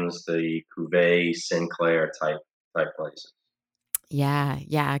Freemans, the Cuvée, Sinclair type places.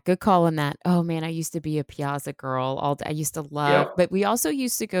 Yeah, good call on that. Oh man, I used to be a Piazza girl. I used to love, Yep. but we also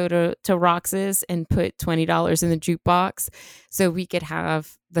used to go to Roxas and put $20 in the jukebox so we could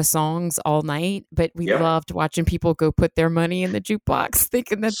have the songs all night. But we Yep. loved watching people go put their money in the jukebox,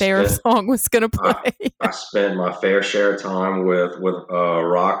 thinking that their Spent, song was going to play. I spent my fair share of time with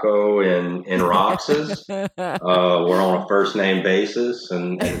Rocco in Roxas. We're on a first name basis,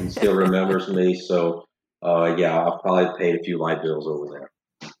 and he still remembers me. So, yeah, I've probably paid a few light bills over there.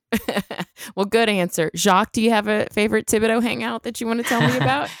 Well, good answer. Jacques, do you have a favorite Thibodaux hangout that you want to tell me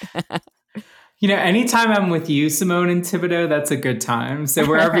about? Anytime I'm with you, Simone, and Thibodaux, that's a good time. So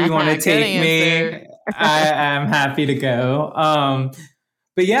wherever you want to take me, I am happy to go.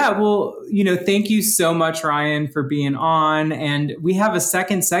 But yeah, well, thank you so much, Ryan, for being on. And we have a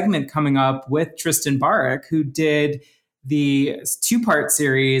second segment coming up with Tristan Barrick, who did the two-part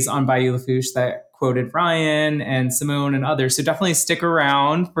series on Bayou Lafourche that quoted Ryan and Simone and others. So definitely stick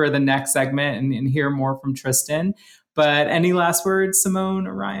around for the next segment and hear more from Tristan. But any last words, Simone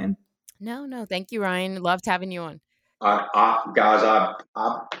or Ryan? No. Thank you, Ryan. Loved having you on. Guys, I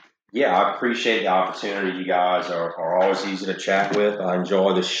appreciate the opportunity. You guys are always easy to chat with. I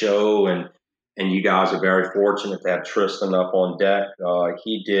enjoy the show, and you guys are very fortunate to have Tristan up on deck.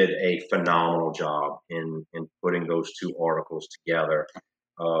 He did a phenomenal job in putting those two articles together.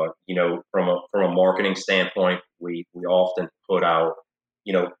 From a marketing standpoint, we often put out,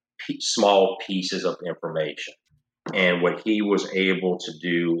 small pieces of information. And what he was able to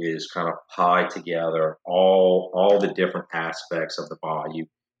do is kind of tie together all the different aspects of the bayou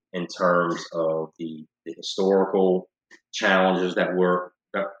in terms of the historical challenges that were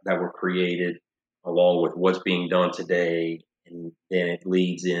created, along with what's being done today, and then it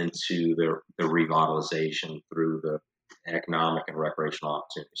leads into the revitalization through the economic and recreational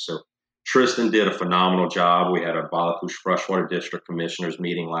opportunities. So Tristan did a phenomenal job. We had a Bayou Lafourche Freshwater District Commissioners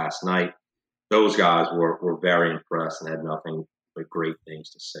meeting last night. Those guys were very impressed and had nothing but great things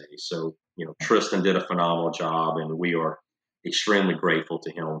to say. So, Tristan did a phenomenal job, and we are extremely grateful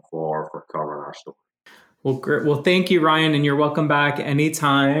to him for covering our story. Well, great. Well, thank you, Ryan, and you're welcome back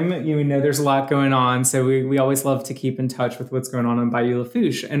anytime. You know, there's a lot going on, so we always love to keep in touch with what's going on Bayou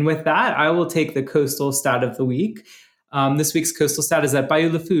Lafourche. And with that, I will take the coastal stat of the week. This week's coastal stat is that Bayou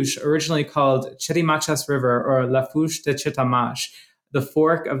Lafourche, originally called Chirimachas River or Lafourche de Chitamash, the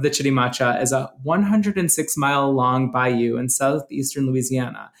fork of the Chirimacha, is a 106-mile-long bayou in southeastern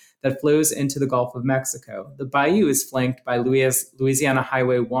Louisiana that flows into the Gulf of Mexico. The bayou is flanked by Louisiana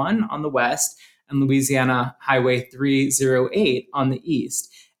Highway 1 on the west and Louisiana Highway 308 on the east,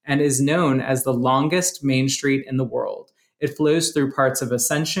 and is known as the longest main street in the world. It flows through parts of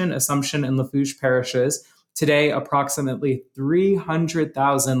Ascension, Assumption, and Lafourche parishes. Today, approximately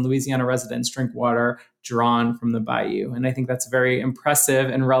 300,000 Louisiana residents drink water drawn from the bayou. And I think that's a very impressive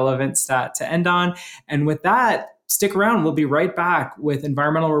and relevant stat to end on. And with that, stick around. We'll be right back with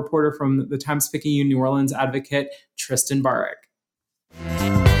environmental reporter from the Times-Picayune New Orleans Advocate, Tristan Barrick.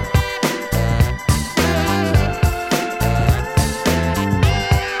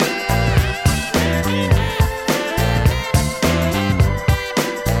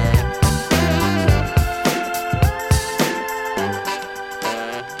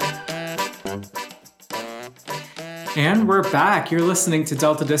 And we're back. You're listening to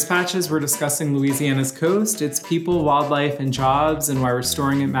Delta Dispatches. We're discussing Louisiana's coast, its people, wildlife, and jobs, and why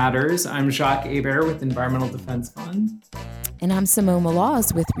restoring it matters. I'm Jacques Hebert with Environmental Defense Fund. And I'm Simone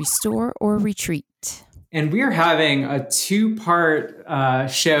Maloz with Restore or Retreat. And we are having a two-part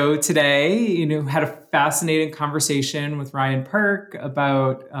show today. Had a fascinating conversation with Ryan Perk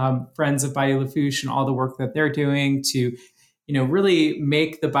about Friends of Bayou Lafourche and all the work that they're doing to really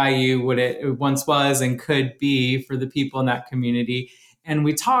make the bayou what it once was and could be for the people in that community. And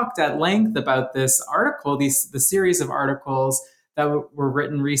we talked at length about this article, the series of articles that were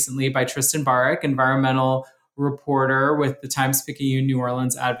written recently by Tristan Barrick, environmental reporter with the Times-Picayune New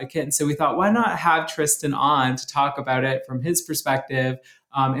Orleans Advocate. And so we thought, why not have Tristan on to talk about it from his perspective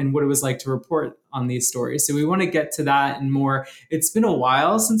and what it was like to report on these stories. So we want to get to that and more. It's been a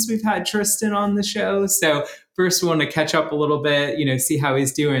while since we've had Tristan on the show. So first we want to catch up a little bit, see how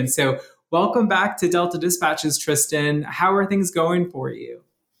he's doing. So welcome back to Delta Dispatches, Tristan. How are things going for you?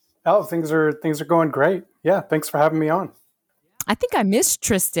 Oh, things are going great. Yeah, thanks for having me on. I think I missed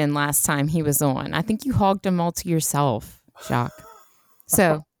Tristan last time he was on. I think you hogged him all to yourself, Jacques.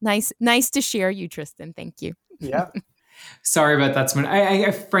 So nice to share you, Tristan. Thank you. Yeah. Sorry about that, Simone.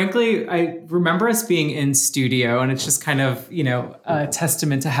 I frankly, I remember us being in studio, and it's just kind of, a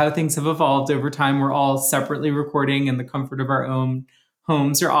testament to how things have evolved over time. We're all separately recording in the comfort of our own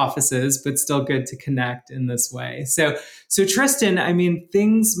homes or offices, but still good to connect in this way. So Tristan,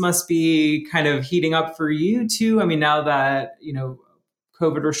 things must be kind of heating up for you too. Now that,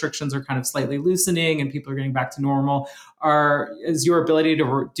 COVID restrictions are kind of slightly loosening and people are getting back to normal, is your ability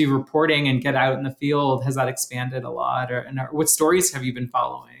to do reporting and get out in the field, has that expanded a lot? And what stories have you been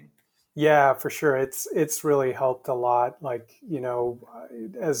following? Yeah, for sure. It's really helped a lot.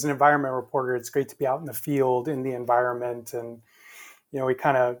 As an environment reporter, it's great to be out in the field in the environment. And, we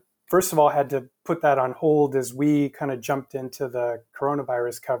kind of, first of all, had to put that on hold as we kind of jumped into the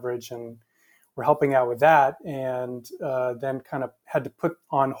coronavirus coverage and we're helping out with that, and then kind of had to put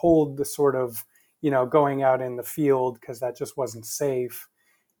on hold the sort of, going out in the field because that just wasn't safe.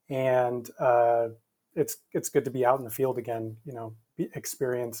 And it's good to be out in the field again,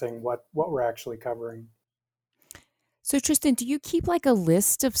 experiencing what we're actually covering. So Tristan, do you keep like a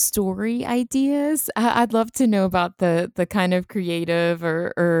list of story ideas? I'd love to know about the kind of creative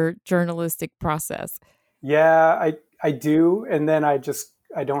or journalistic process. Yeah, I do, and then I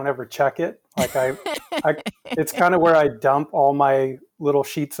don't ever check it. I it's kind of where I dump all my little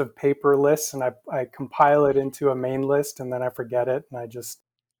sheets of paper lists, and I compile it into a main list, and then I forget it, and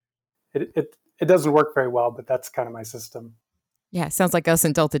it doesn't work very well, but that's kind of my system. Yeah, sounds like us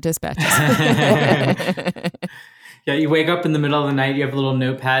in Delta Dispatches. Yeah, you wake up in the middle of the night, you have a little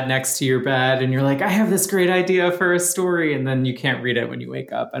notepad next to your bed, and you're like, I have this great idea for a story, and then you can't read it when you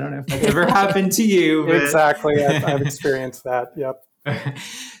wake up. I don't know if that's ever happened to you. But... Exactly. I've experienced that. Yep.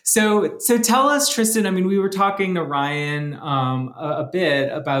 So tell us, Tristan, I mean, we were talking to Ryan a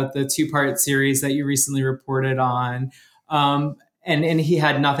bit about the 2-part series that you recently reported on. And he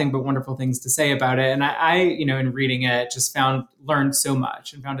had nothing but wonderful things to say about it. And I in reading it, just learned so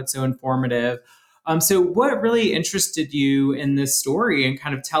much and found it so informative. So what really interested you in this story and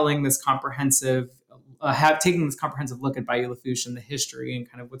kind of telling this taking this comprehensive look at Bayou Lafourche and the history and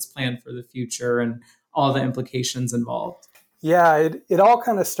kind of what's planned for the future and all the implications involved? Yeah, it all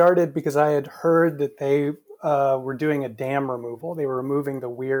kind of started because I had heard that they were doing a dam removal. They were removing the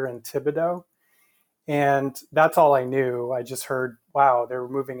weir in Thibodaux. And that's all I knew. I just heard, wow, they're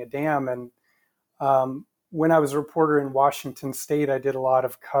removing a dam. And when I was a reporter in Washington State, I did a lot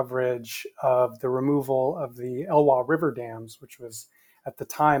of coverage of the removal of the Elwha River dams, which was at the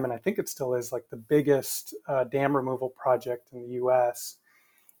time, and I think it still is, like the biggest dam removal project in the U.S.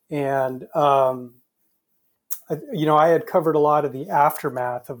 And, I had covered a lot of the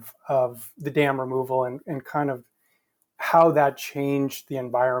aftermath of the dam removal and kind of how that changed the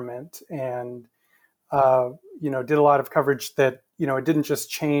environment. And did a lot of coverage that, it didn't just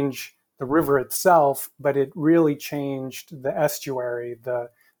change the river itself, but it really changed the estuary, the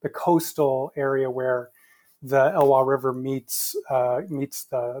coastal area where the Elwha River meets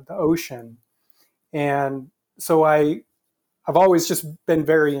the ocean. And so I've always just been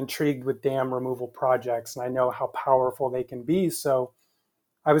very intrigued with dam removal projects, and I know how powerful they can be. So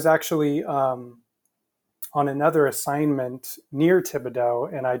I was actually on another assignment near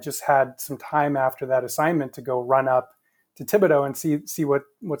Thibodaux, and I just had some time after that assignment to go run up to Thibodaux and see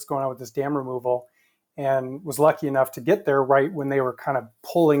what's going on with this dam removal, and was lucky enough to get there right when they were kind of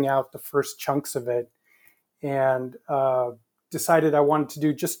pulling out the first chunks of it, and decided I wanted to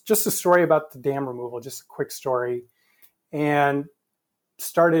do just a story about the dam removal, just a quick story, and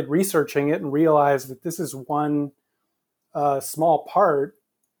started researching it and realized that this is one small part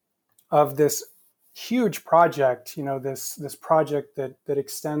of this huge project, this project that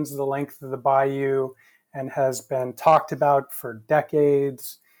extends the length of the bayou and has been talked about for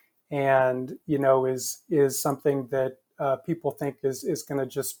decades, and is something that people think is going to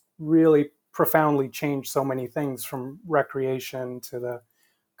just really profoundly change so many things, from recreation to the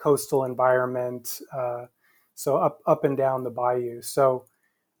coastal environment, so up and down the bayou. So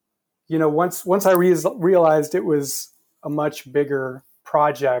once I realized it was a much bigger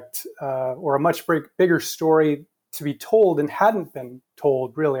project, or a much bigger story to be told, and hadn't been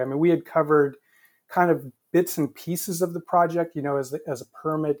told really. I mean, we had covered kind of bits and pieces of the project, as a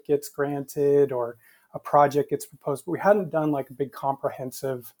permit gets granted or a project gets proposed, but we hadn't done like a big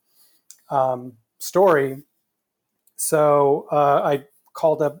comprehensive story. So I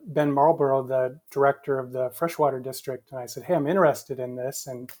called up Ben Marlborough, the director of the Freshwater District, and I said, hey, I'm interested in this.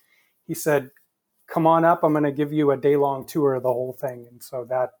 And he said, come on up, I'm going to give you a day-long tour of the whole thing. And so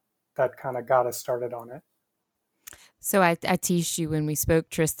that kind of got us started on it. So I teased you when we spoke,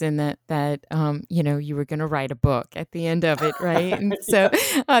 Tristan, that you were going to write a book at the end of it, right? And so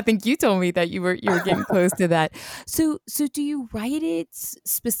yeah. I think you told me that you were getting close to that. So do you write it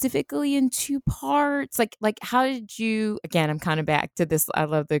specifically in 2 parts? Like how did you? Again, I'm kind of back to this. I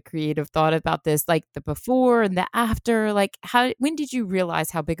love the creative thought about this, like the before and the after. Like when did you realize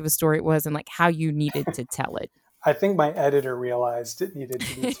how big of a story it was, and like how you needed to tell it? I think my editor realized it needed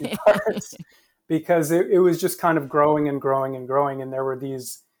to be 2 parts. Because it was just kind of growing and growing and growing. And there were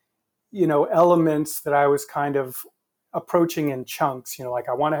these, elements that I was kind of approaching in chunks, like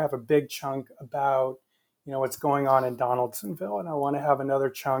I want to have a big chunk about, what's going on in Donaldsonville. And I want to have another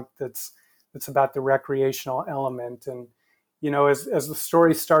chunk that's about the recreational element. And, as the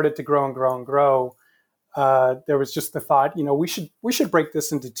story started to grow and grow and grow, there was just the thought, we should break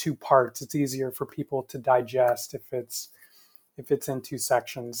this into 2 parts. It's easier for people to digest if it's in 2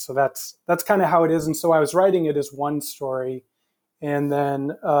 sections. So that's kind of how it is. And so I was writing it as one story. And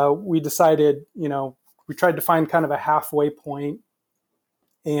then we decided, we tried to find kind of a halfway point,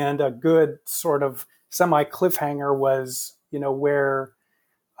 and a good sort of semi cliffhanger was, where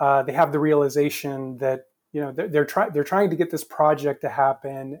they have the realization that they're trying to get this project to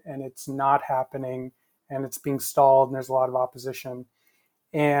happen, and it's not happening, and it's being stalled, and there's a lot of opposition.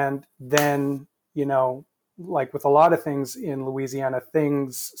 And then, like with a lot of things in Louisiana,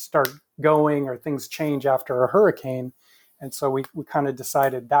 things start going or things change after a hurricane. And so we kind of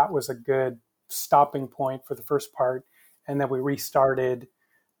decided that was a good stopping point for the first part. And then we restarted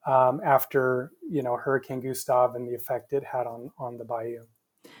after, Hurricane Gustav and the effect it had on the bayou.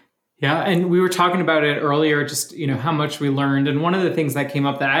 Yeah, and we were talking about it earlier, just, how much we learned. And one of the things that came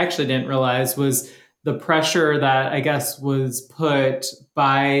up that I actually didn't realize was the pressure that I guess was put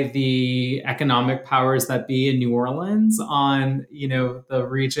by the economic powers that be in New Orleans on, the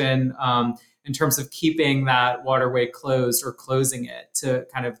region in terms of keeping that waterway closed or closing it to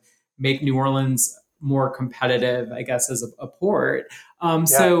kind of make New Orleans more competitive, I guess, as a port.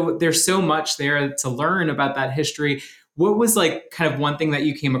 So there's so much there to learn about that history. What was like kind of one thing that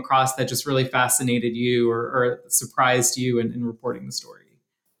you came across that just really fascinated you or surprised you in reporting the story?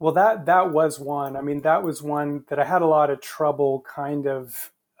 Well, that was one. I mean, that was one that I had a lot of trouble kind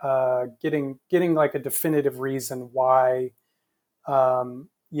of getting like a definitive reason why, the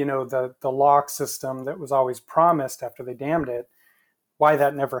lock system that was always promised after they dammed it, why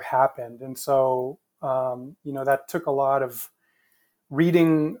that never happened. And so, that took a lot of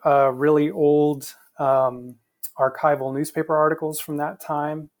reading really old archival newspaper articles from that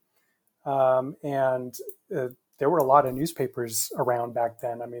time. And there were a lot of newspapers around back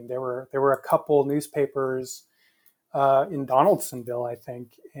then. I mean, there were a couple newspapers in Donaldsonville, I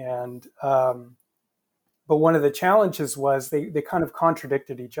think. And but one of the challenges was they kind of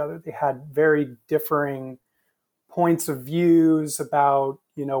contradicted each other. They had very differing points of views about,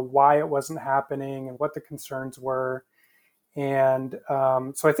 why it wasn't happening and what the concerns were. And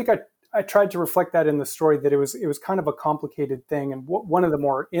so I think I tried to reflect that in the story, that it was kind of a complicated thing. And one of the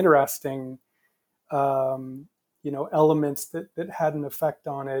more interesting, elements that had an effect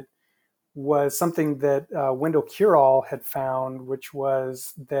on it was something that Wendell Curall had found, which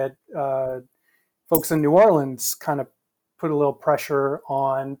was that folks in New Orleans kind of put a little pressure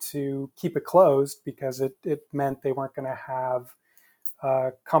on to keep it closed because it meant they weren't going to have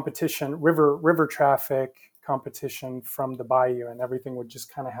competition, river traffic competition from the bayou, and everything would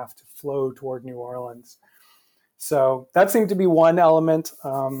just kind of have to flow toward New Orleans. So that seemed to be one element.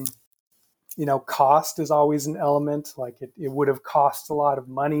 Cost is always an element. Like it would have cost a lot of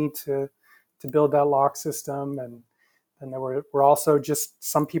money to build that lock system, and there were also just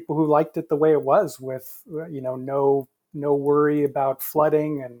some people who liked it the way it was, with no worry about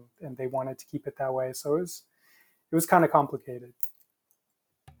flooding, and they wanted to keep it that way. So it was kind of complicated.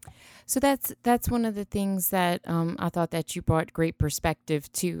 So that's one of the things that I thought that you brought great perspective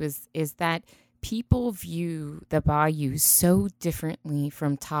to, is that people view the bayou so differently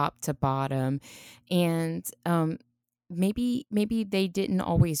from top to bottom, and maybe they didn't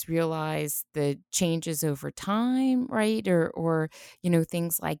always realize the changes over time, right? Or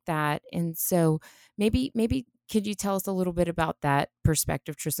things like that. And so maybe could you tell us a little bit about that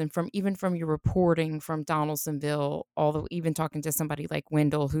perspective, Tristan, from your reporting from Donaldsonville, although even talking to somebody like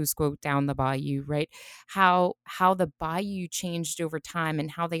Wendell, who's quote down the bayou, right? How the bayou changed over time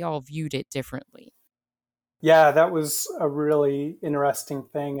and how they all viewed it differently. Yeah, that was a really interesting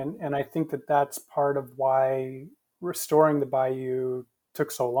thing. And I think that that's part of why restoring the bayou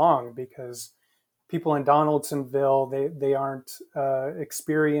took so long, because people in Donaldsonville, they aren't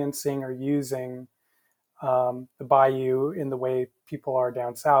experiencing or using the bayou in the way people are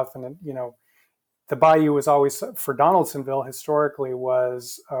down south. And, the bayou was always, for Donaldsonville historically,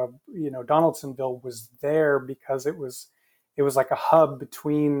 was, Donaldsonville was there because it was like a hub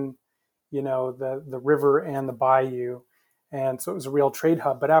between, the river and the bayou. And so it was a real trade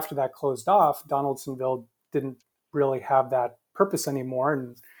hub. But after that closed off, Donaldsonville didn't really have that purpose anymore,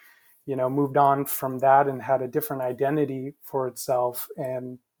 and, moved on from that and had a different identity for itself.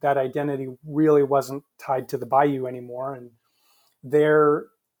 And that identity really wasn't tied to the bayou anymore. And their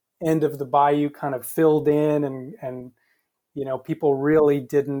end of the bayou kind of filled in, and people really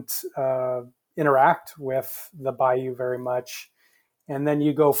didn't interact with the bayou very much. And then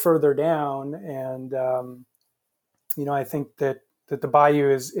you go further down, and I think that the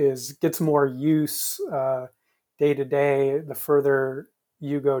bayou gets more use day to day the further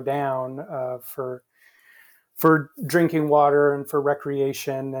you go down, for drinking water and for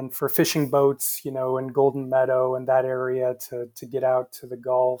recreation and for fishing boats, in Golden Meadow and that area to get out to the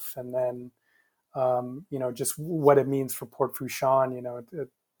Gulf. And then, just what it means for Port Fourchon,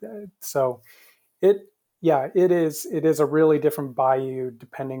 so it is a really different bayou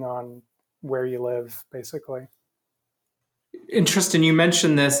depending on where you live, basically. Interesting. You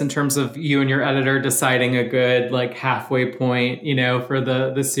mentioned this in terms of you and your editor deciding a good like halfway point, for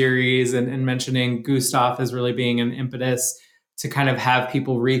the series, and mentioning Gustav as really being an impetus to kind of have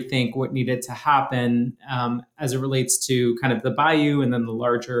people rethink what needed to happen as it relates to kind of the bayou and then the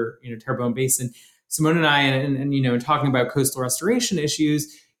larger, Terrebonne Basin. Simone and I, and talking about coastal restoration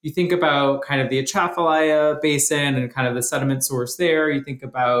issues, you think about kind of the Atchafalaya Basin and kind of the sediment source there. You think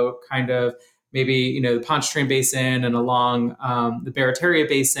about kind of maybe the Pontchartrain Basin and along the Barataria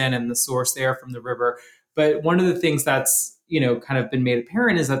Basin and the source there from the river. But one of the things that's kind of been made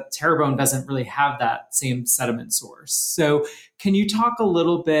apparent is that Terrebonne doesn't really have that same sediment source. So can you talk a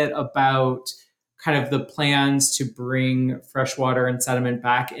little bit about kind of the plans to bring freshwater and sediment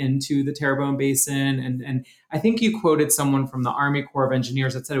back into the Terrebonne Basin? And I think you quoted someone from the Army Corps of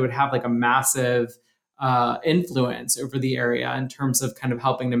Engineers that said it would have like a massive influence over the area in terms of kind of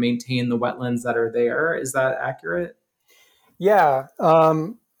helping to maintain the wetlands that are there. Is that accurate? Yeah.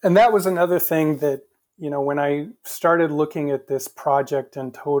 And that was another thing that, when I started looking at this project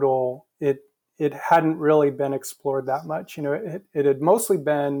in total, it hadn't really been explored that much. It had mostly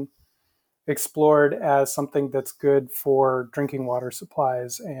been explored as something that's good for drinking water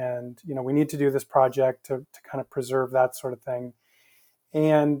supplies. And, we need to do this project to kind of preserve that sort of thing.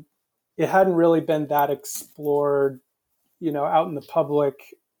 And it hadn't really been that explored, out in the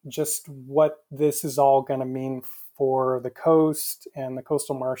public, just what this is all going to mean for the coast and the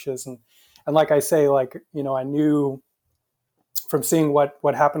coastal marshes. And like I say, I knew from seeing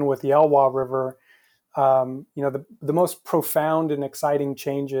what happened with the Elwha River, the most profound and exciting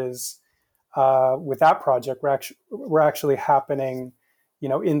changes with that project were actually happening,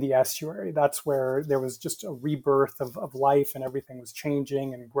 in the estuary. That's where there was just a rebirth of life, and everything was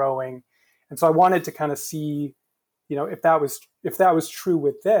changing and growing. And so I wanted to kind of see, if that was true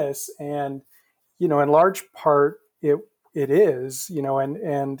with this. And, in large part it is,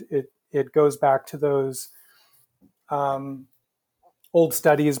 and it goes back to those old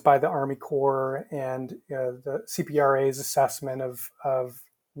studies by the Army Corps and the CPRA's assessment of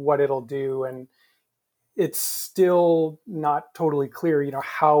what it'll do. And it's still not totally clear,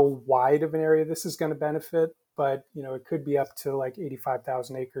 how wide of an area this is going to benefit, but, it could be up to like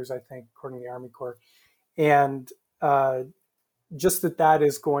 85,000 acres, I think, according to the Army Corps. And just that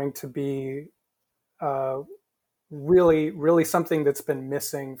is going to be really, really something that's been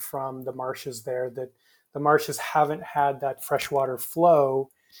missing from the marshes there, that the marshes haven't had that freshwater flow.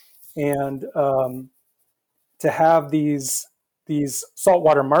 And to have these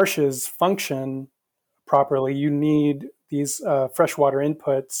saltwater marshes function properly, you need these freshwater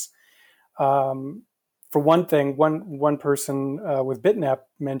inputs. For one thing, one person with BitNep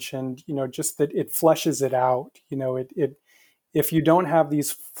mentioned, just that it flushes it out. If you don't have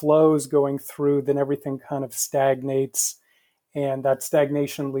these flows going through, then everything kind of stagnates, and that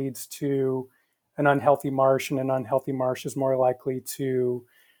stagnation leads to an unhealthy marsh, and an unhealthy marsh is more likely to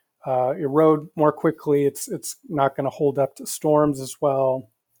erode more quickly. It's not going to hold up to storms as well.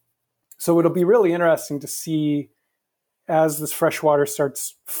 So it'll be really interesting to see, as this fresh water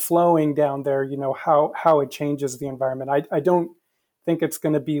starts flowing down there, how it changes the environment. I don't think it's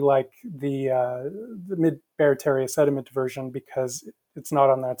going to be like the mid-Barataria sediment diversion, because it's not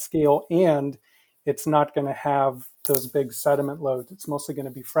on that scale, and it's not going to have those big sediment loads. It's mostly going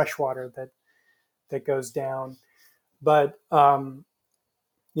to be fresh water that goes down. But one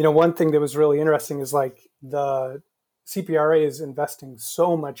thing that was really interesting is like the CPRA is investing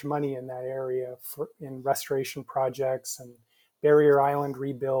so much money in that area in restoration projects and barrier island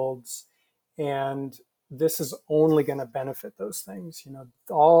rebuilds. And this is only going to benefit those things.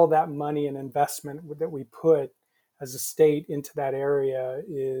 All that money and investment that we put as a state into that area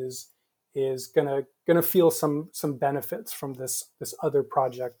is going to feel some benefits from this other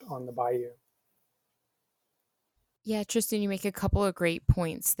project on the bayou. Yeah, Tristan, you make a couple of great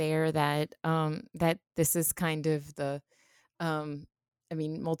points there that that this is kind of the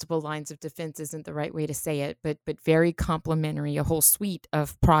multiple lines of defense isn't the right way to say it, but very complementary, a whole suite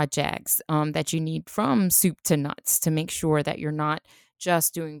of projects that you need from soup to nuts to make sure that you're not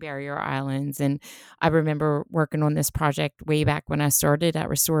just doing barrier islands. And I remember working on this project way back when I started at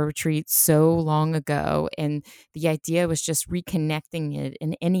Restore Retreat so long ago. And the idea was just reconnecting it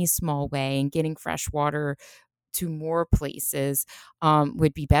in any small way and getting fresh water to more places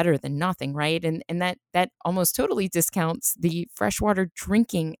would be better than nothing, right? And that almost totally discounts the freshwater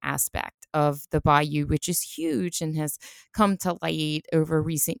drinking aspect of the bayou, which is huge and has come to light over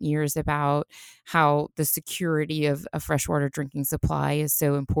recent years about how the security of a freshwater drinking supply is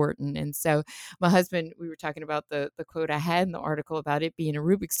so important. And so my husband, we were talking about the quote I had in the article about it being a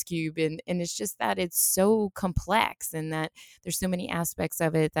Rubik's Cube. And it's just that it's so complex, and that there's so many aspects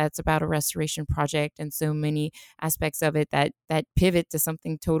of it that's about a restoration project, and so many aspects of it that pivot to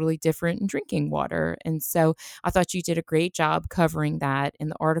something totally different in drinking water. And so I thought you did a great job covering that in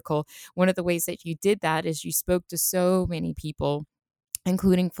the article. One of the ways that you did that is you spoke to so many people,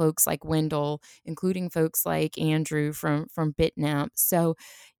 including folks like Wendell, including folks like Andrew from Bitnamp. So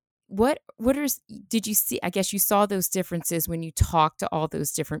did you see, I guess you saw those differences when you talked to all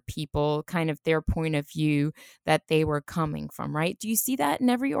those different people, kind of their point of view that they were coming from, right? Do you see that in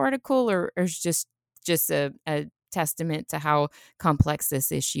every article, or is just a testament to how complex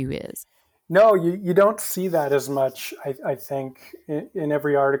this issue is? No, you don't see that as much, I think, in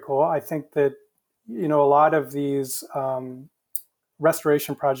every article. I think that, a lot of these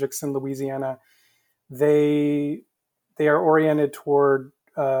restoration projects in Louisiana, they are oriented toward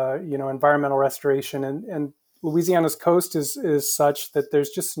environmental restoration, and Louisiana's coast is such that there's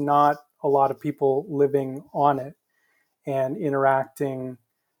just not a lot of people living on it and interacting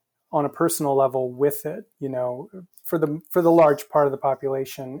on a personal level with it, for the large part of the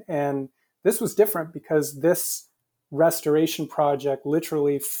population. And this was different because this restoration project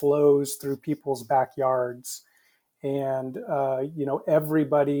literally flows through people's backyards, and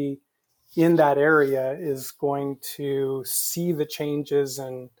everybody in that area is going to see the changes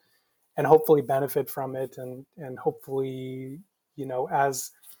and hopefully benefit from it, and hopefully,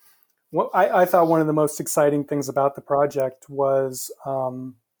 as what I thought one of the most exciting things about the project was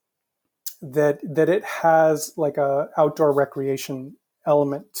that it has like a outdoor recreation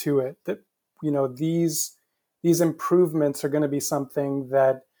element to it. That these improvements are going to be something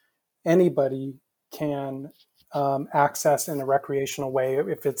that anybody can access in a recreational way,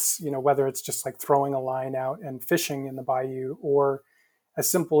 if it's, whether it's just like throwing a line out and fishing in the bayou, or as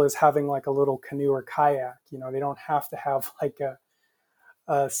simple as having like a little canoe or kayak. They don't have to have like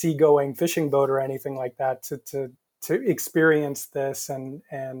a seagoing fishing boat or anything like that to experience this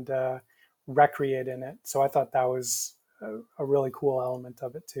and recreate in it. So I thought that was a really cool element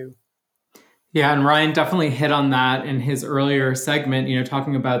of it too. Yeah, and Ryan definitely hit on that in his earlier segment,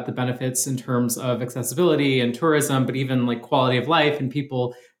 talking about the benefits in terms of accessibility and tourism, but even like quality of life, and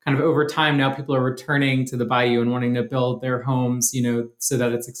people kind of over time now people are returning to the bayou and wanting to build their homes, so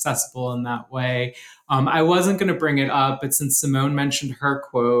that it's accessible in that way. I wasn't going to bring it up, but since Simone mentioned her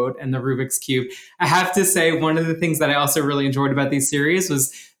quote and the Rubik's Cube, I have to say one of the things that I also really enjoyed about these series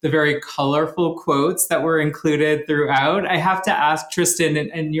was the very colorful quotes that were included throughout. I have to ask Tristan,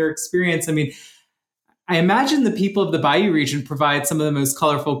 and your experience, I imagine the people of the Bayou region provide some of the most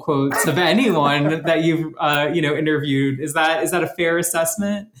colorful quotes of anyone that you've interviewed. Is that a fair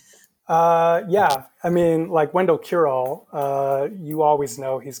assessment? Yeah. Like Wendell Curall, you always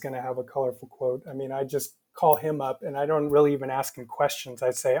know he's going to have a colorful quote. I just call him up and I don't really even ask him questions.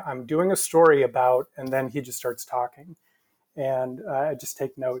 I say, I'm doing a story about, and then he just starts talking. And I just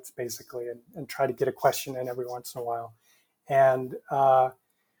take notes basically and try to get a question in every once in a while. And,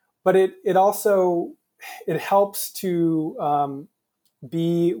 but it also, it helps to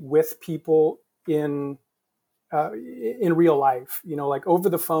be with people in real life. Like over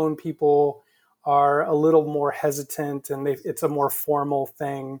the phone, people are a little more hesitant, and it's a more formal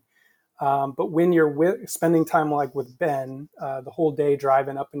thing. But when you're spending time like with Ben, the whole day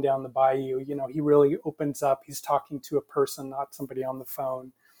driving up and down the bayou, he really opens up. He's talking to a person, not somebody on the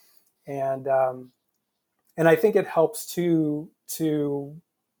phone, and I think it helps to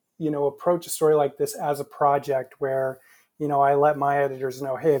approach a story like this as a project where, I let my editors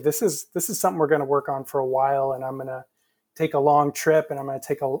know, hey, this is something we're going to work on for a while, and I'm going to take a long trip, and I'm going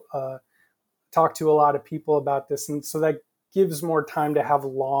to talk to a lot of people about this. And so that gives more time to have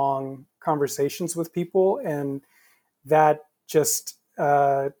long conversations with people. And that just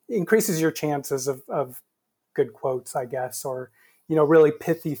increases your chances of good quotes, I guess, or, really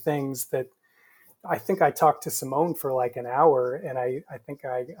pithy things that I think I talked to Simone for like an hour, and I think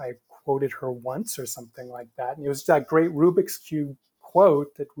I quoted her once or something like that. And it was that great Rubik's Cube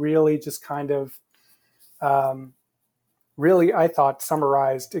quote that really just kind of, really, I thought,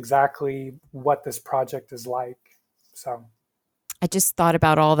 summarized exactly what this project is like. So I just thought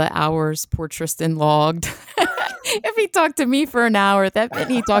about all the hours poor Tristan logged. If he talked to me for an hour, that meant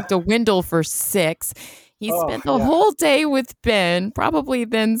he talked to Wendell for 6. He spent the whole day with Ben, probably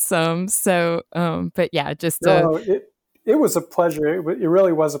then some. So, but yeah, just it was a pleasure. It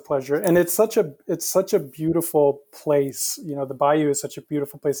really was a pleasure, and it's such a beautiful place. The bayou is such a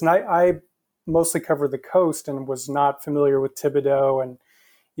beautiful place, and I mostly covered the coast and was not familiar with Thibodaux, and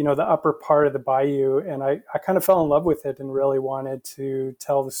the upper part of the bayou. And I kind of fell in love with it and really wanted to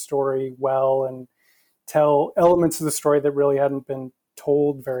tell the story well and tell elements of the story that really hadn't been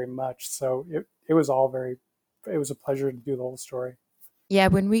told very much. So it was a pleasure to do the whole story. Yeah,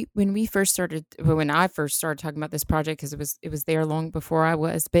 when I first started talking about this project, because it was there long before I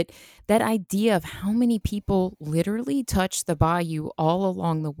was, but that idea of how many people literally touch the bayou all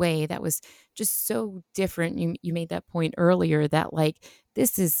along the way, that was just so different. You made that point earlier that like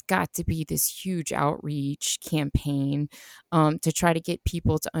this has got to be this huge outreach campaign to try to get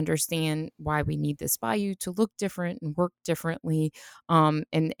people to understand why we need this bayou to look different and work differently, and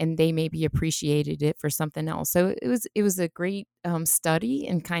they maybe appreciated it for something else. So it was a great study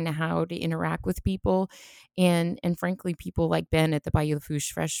in kind of how to interact with people, and frankly, people like Ben at the Bayou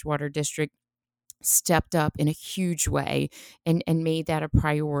Lafourche Freshwater District stepped up in a huge way and made that a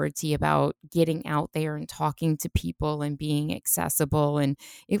priority about getting out there and talking to people and being accessible. And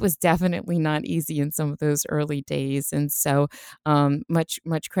it was definitely not easy in some of those early days. And so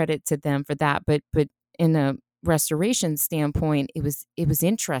much credit to them for that. But in a restoration standpoint, it was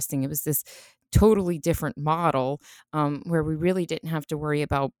interesting. It was this totally different model where we really didn't have to worry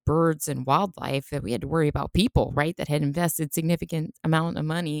about birds and wildlife, that we had to worry about people, right, that had invested significant amount of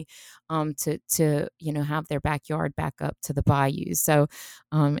money to have their backyard back up to the bayou. So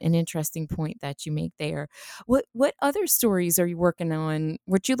an interesting point that you make there. What other stories are you working on?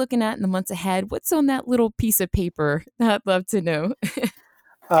 What you looking at in the months ahead? What's on that little piece of paper? I'd love to know.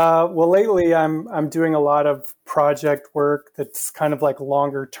 Well, lately I'm doing a lot of project work that's kind of like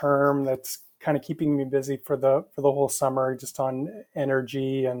longer term, that's kind of keeping me busy for the whole summer, just on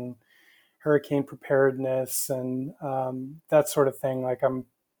energy and hurricane preparedness and that sort of thing. Like I'm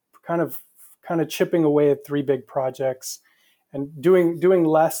kind of chipping away at 3 big projects and doing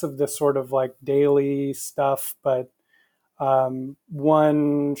less of the sort of like daily stuff, but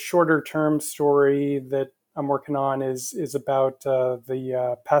one shorter term story that I'm working on is about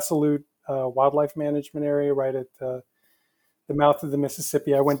the Passalute wildlife management area right at the mouth of the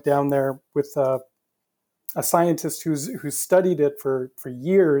Mississippi. I went down there with a scientist who studied it for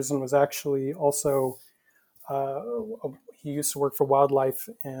years and was actually also he used to work for wildlife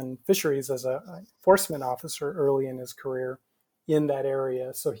and fisheries as a enforcement officer early in his career in that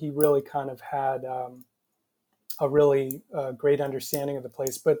area. So he really kind of had a really great understanding of the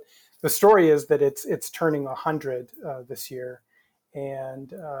place. But the story is that it's turning 100 this year.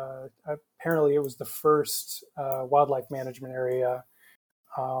 And apparently it was the first wildlife management area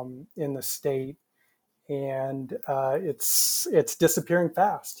in the state, and it's disappearing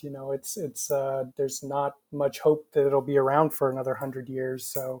fast. It's there's not much hope that it'll be around for another 100 years.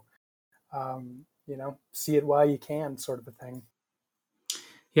 So see it while you can, sort of a thing.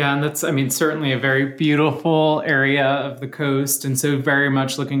 Yeah, and that's, certainly a very beautiful area of the coast. And so very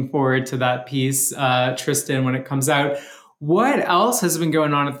much looking forward to that piece, Tristan, when it comes out. What else has been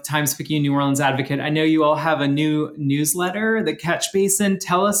going on at the Times-Picayune New Orleans Advocate? I know you all have a new newsletter, the Catch Basin.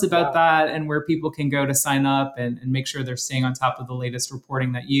 Tell us about that and where people can go to sign up and make sure they're staying on top of the latest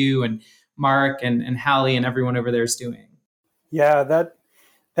reporting that you and Mark and Hallie and everyone over there is doing. Yeah,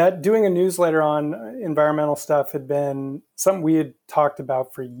 that doing a newsletter on environmental stuff had been something we had talked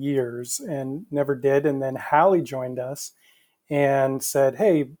about for years and never did. And then Hallie joined us and said,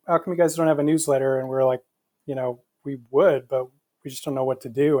 "Hey, how come you guys don't have a newsletter?" And we're like, we would, but we just don't know what to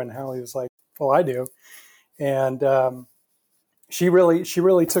do. And Hallie was like, "Well, I do." And she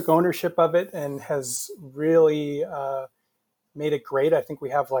really took ownership of it and has really made it great. I think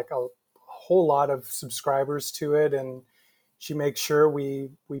we have like a whole lot of subscribers to it, and she makes sure we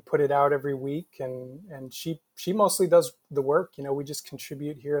put it out every week. And she mostly does the work. We just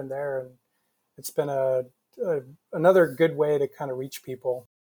contribute here and there, and it's been another good way to kind of reach people.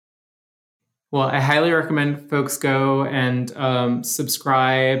 Well, I highly recommend folks go and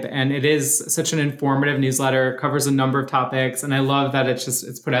subscribe. And it is such an informative newsletter, covers a number of topics. And I love that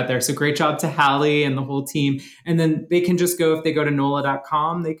it's put out there. So great job to Hallie and the whole team. And then they can just go, if they go to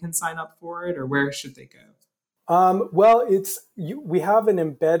NOLA.com, they can sign up for it, or where should they go? Well, we have an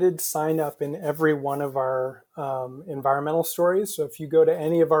embedded sign up in every one of our environmental stories. So if you go to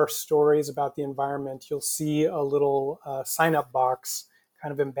any of our stories about the environment, you'll see a little sign up box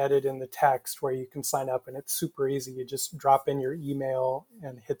kind of embedded in the text where you can sign up, and it's super easy. You just drop in your email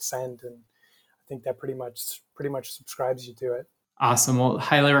and hit send, and I think that pretty much subscribes you to it. Awesome. Well,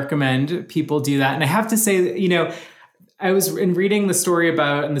 highly recommend people do that. And I have to say, I was in reading the story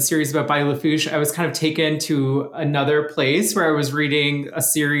in the series about Bayou Lafourche, I was kind of taken to another place where I was reading a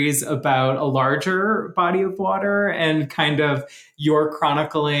series about a larger body of water and kind of you're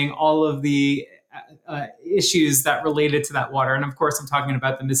chronicling all of the issues that related to that water. And of course, I'm talking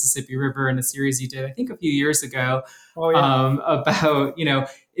about the Mississippi River in a series you did, I think, a few years ago, about,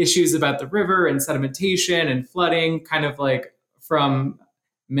 issues about the river and sedimentation and flooding, kind of like from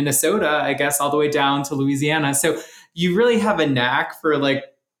Minnesota, I guess, all the way down to Louisiana. So you really have a knack for like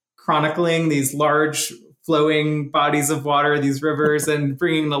chronicling these large flowing bodies of water, these rivers, and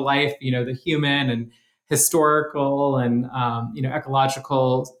bringing to life, the human and historical and,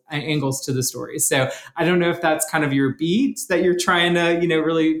 ecological angles to the story. So I don't know if that's kind of your beat, that you're trying to,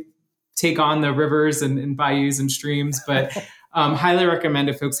 really take on the rivers and bayous and streams, but highly recommend,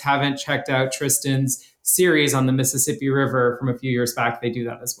 if folks haven't checked out Tristan's series on the Mississippi River from a few years back, they do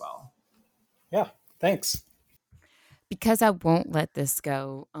that as well. Yeah, thanks. Because I won't let this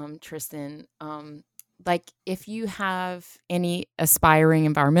go, Tristan, like if you have any aspiring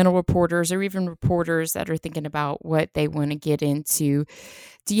environmental reporters or even reporters that are thinking about what they want to get into,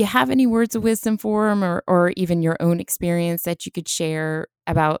 do you have any words of wisdom for them, or even your own experience that you could share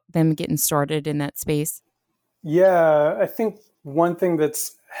about them getting started in that space? Yeah, I think one thing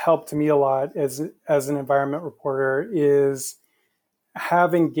that's helped me a lot as an environment reporter is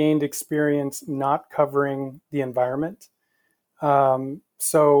having gained experience not covering the environment.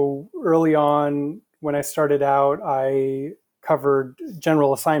 So early on, when I started out, I covered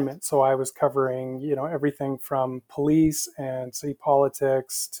general assignment. So I was covering, everything from police and city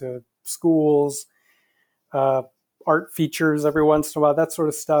politics to schools, art features every once in a while, that sort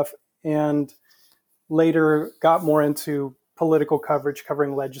of stuff. And later got more into political coverage,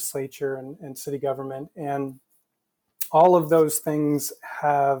 covering legislature and city government. And all of those things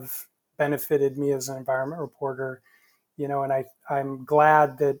have benefited me as an environment reporter, and I'm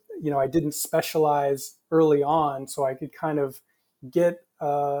glad that, I didn't specialize early on, so I could kind of get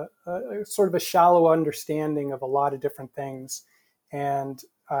a sort of a shallow understanding of a lot of different things. And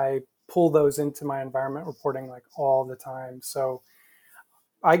I pull those into my environment reporting like all the time. So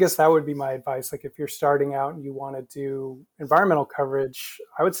I guess that would be my advice. Like if you're starting out and you want to do environmental coverage,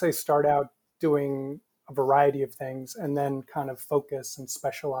 I would say start out doing a variety of things and then kind of focus and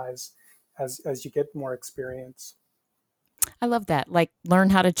specialize as you get more experience. I love that. Like learn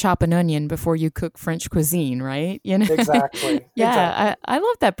how to chop an onion before you cook French cuisine, right? Exactly. Yeah, exactly. I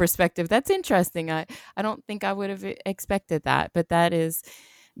love that perspective. That's interesting. I don't think I would have expected that, but that is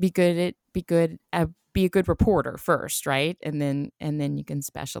be a good reporter first, right? And then you can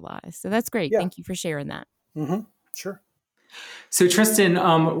specialize. So that's great. Yeah. Thank you for sharing that. Mm-hmm. Sure. So Tristan,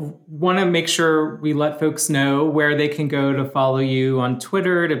 want to make sure we let folks know where they can go to follow you on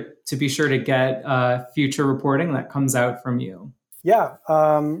Twitter to be sure to get future reporting that comes out from you. Yeah,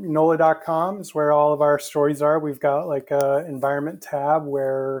 NOLA.com is where all of our stories are. We've got like an environment tab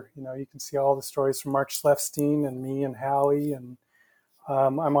where you can see all the stories from Mark Schlefstein and me and Hallie. And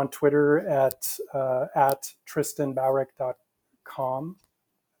I'm on Twitter at tristanbowrick.com.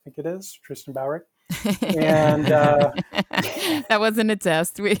 I think it is Tristan Bowrick. And that wasn't a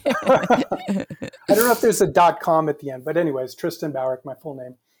test. I don't know if there's a .com at the end, but anyways, Tristan Bowrick, my full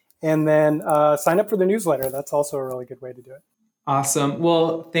name. And then sign up for the newsletter. That's also a really good way to do it. Awesome.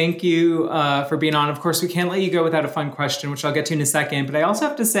 Well, thank you for being on. Of course, we can't let you go without a fun question, which I'll get to in a second. But I also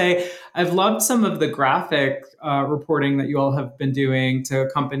have to say, I've loved some of the graphic reporting that you all have been doing to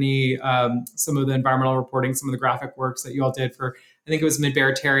accompany some of the environmental reporting, some of the graphic works that you all did for, I think it was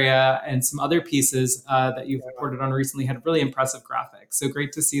Mid-Barataria, and some other pieces that you've reported on recently had really impressive graphics. So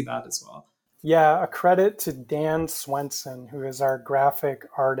great to see that as well. Yeah, a credit to Dan Swenson, who is our graphic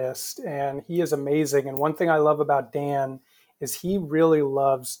artist, and he is amazing. And one thing I love about Dan is he really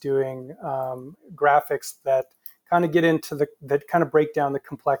loves doing graphics that kind of get into that kind of break down the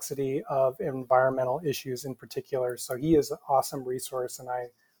complexity of environmental issues in particular. So he is an awesome resource, and I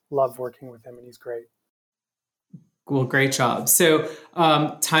love working with him, and he's great. Cool. Great job. So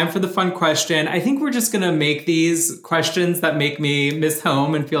time for the fun question. I think we're just going to make these questions that make me miss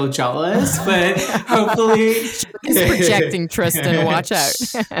home and feel jealous, but hopefully he's projecting, Tristan, watch out.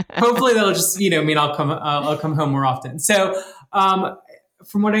 Hopefully that'll just, mean I'll come home more often. So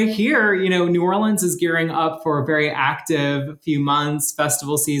from what I hear, New Orleans is gearing up for a very active few months,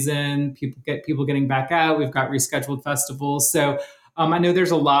 festival season, people getting back out. We've got rescheduled festivals. So I know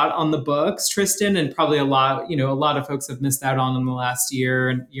there's a lot on the books, Tristan, and probably a lot of folks have missed out on in the last year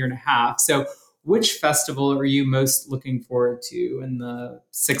and a half. So which festival are you most looking forward to in the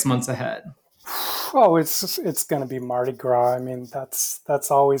 6 months ahead? Oh, it's going to be Mardi Gras. I mean,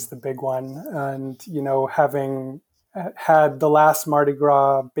 that's always the big one. And, having had the last Mardi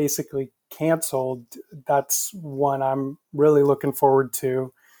Gras basically canceled, that's one I'm really looking forward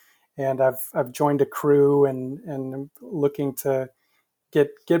to. And I've joined a crew and looking to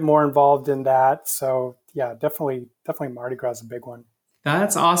get more involved in that. So yeah, definitely Mardi Gras is a big one.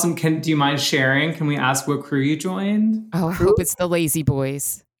 That's awesome. Do you mind sharing? Can we ask what crew you joined? Oh, I hope it's the Lazy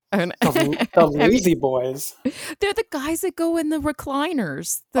Boys. The Lazy Boys. They're the guys that go in the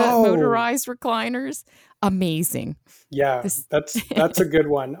recliners, the motorized recliners. Amazing. Yeah, that's a good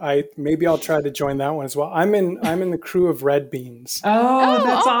one. Maybe I'll try to join that one as well. I'm in the crew of Red Beans. Oh,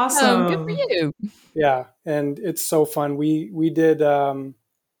 that's awesome. Good for you. Yeah, and it's so fun. We did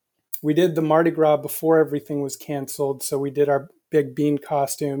the Mardi Gras before everything was canceled, so we did our big bean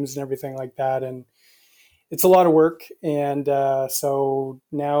costumes and everything like that, and it's a lot of work. And so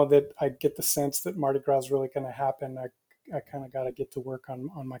now that I get the sense that Mardi Gras is really going to happen, I kind of got to get to work on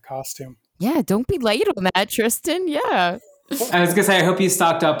my costume. Yeah, don't be late on that, Tristan. Yeah. I was going to say, I hope you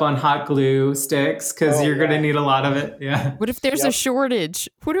stocked up on hot glue sticks because you're going to need a lot of it. Yeah. What if there's a shortage?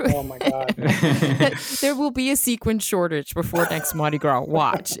 Oh, my God. There will be a sequin shortage before next Mardi Gras.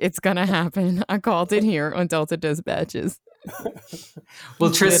 Watch. It's going to happen. I called it here on Delta Dispatches. Well,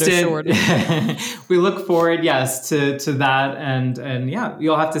 Tristan, we look forward, to that, and yeah,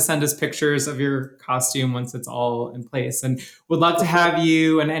 you'll have to send us pictures of your costume once it's all in place, and would love to have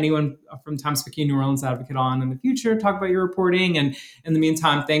you and anyone from Times-Picayune New Orleans Advocate on in the future, talk about your reporting. And in the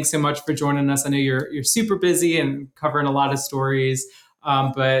meantime, thanks so much for joining us. I know you're super busy and covering a lot of stories,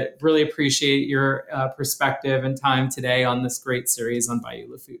 but really appreciate your perspective and time today on this great series on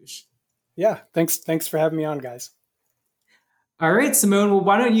Bayou Lafourche. Yeah, thanks for having me on, guys. All right, Simone, well,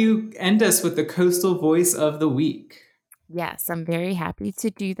 why don't you end us with the Coastal Voice of the Week? Yes, I'm very happy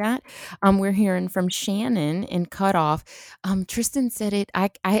to do that. We're hearing from Shannon in Cutoff. Tristan said it.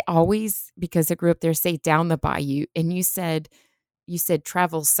 I always, because I grew up there, say down the bayou, and you said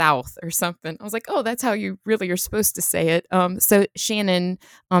travel south or something. I was like, oh, that's how you really are supposed to say it. So Shannon,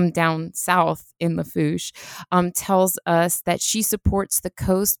 down south in Lafourche, tells us that she supports the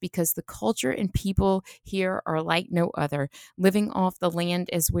coast because the culture and people here are like no other. Living off the land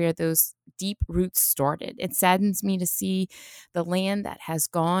is where those deep roots started. It saddens me to see the land that has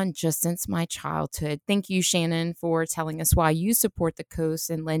gone just since my childhood. Thank you, Shannon, for telling us why you support the coast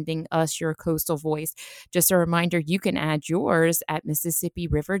and lending us your coastal voice. Just a reminder, you can add yours at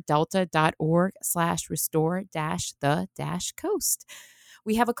MississippiRiverDelta.org/restore-the-coast.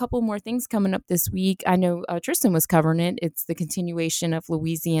 We have a couple more things coming up this week. I know Tristan was covering it. It's the continuation of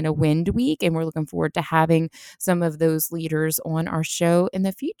Louisiana Wind Week, and we're looking forward to having some of those leaders on our show in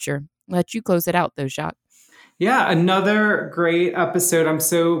the future. Let you close it out, though, Jacques. Yeah, another great episode. I'm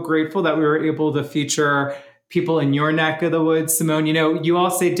so grateful that we were able to feature people in your neck of the woods, Simone. You know, you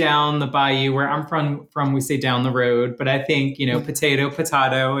all say down the bayou. Where I'm from we say down the road, but I think, potato,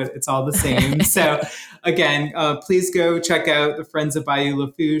 it's all the same. So again, please go check out the Friends of Bayou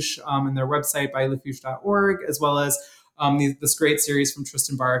Lafourche and their website, bayou-lafourche.org, as well as this great series from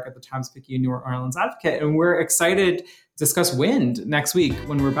Tristan Barrick at the Times-Picayune New Orleans Advocate. And we're excited to discuss wind next week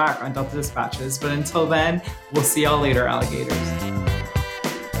when we're back on Delta Dispatches. But until then, we'll see y'all later, alligators.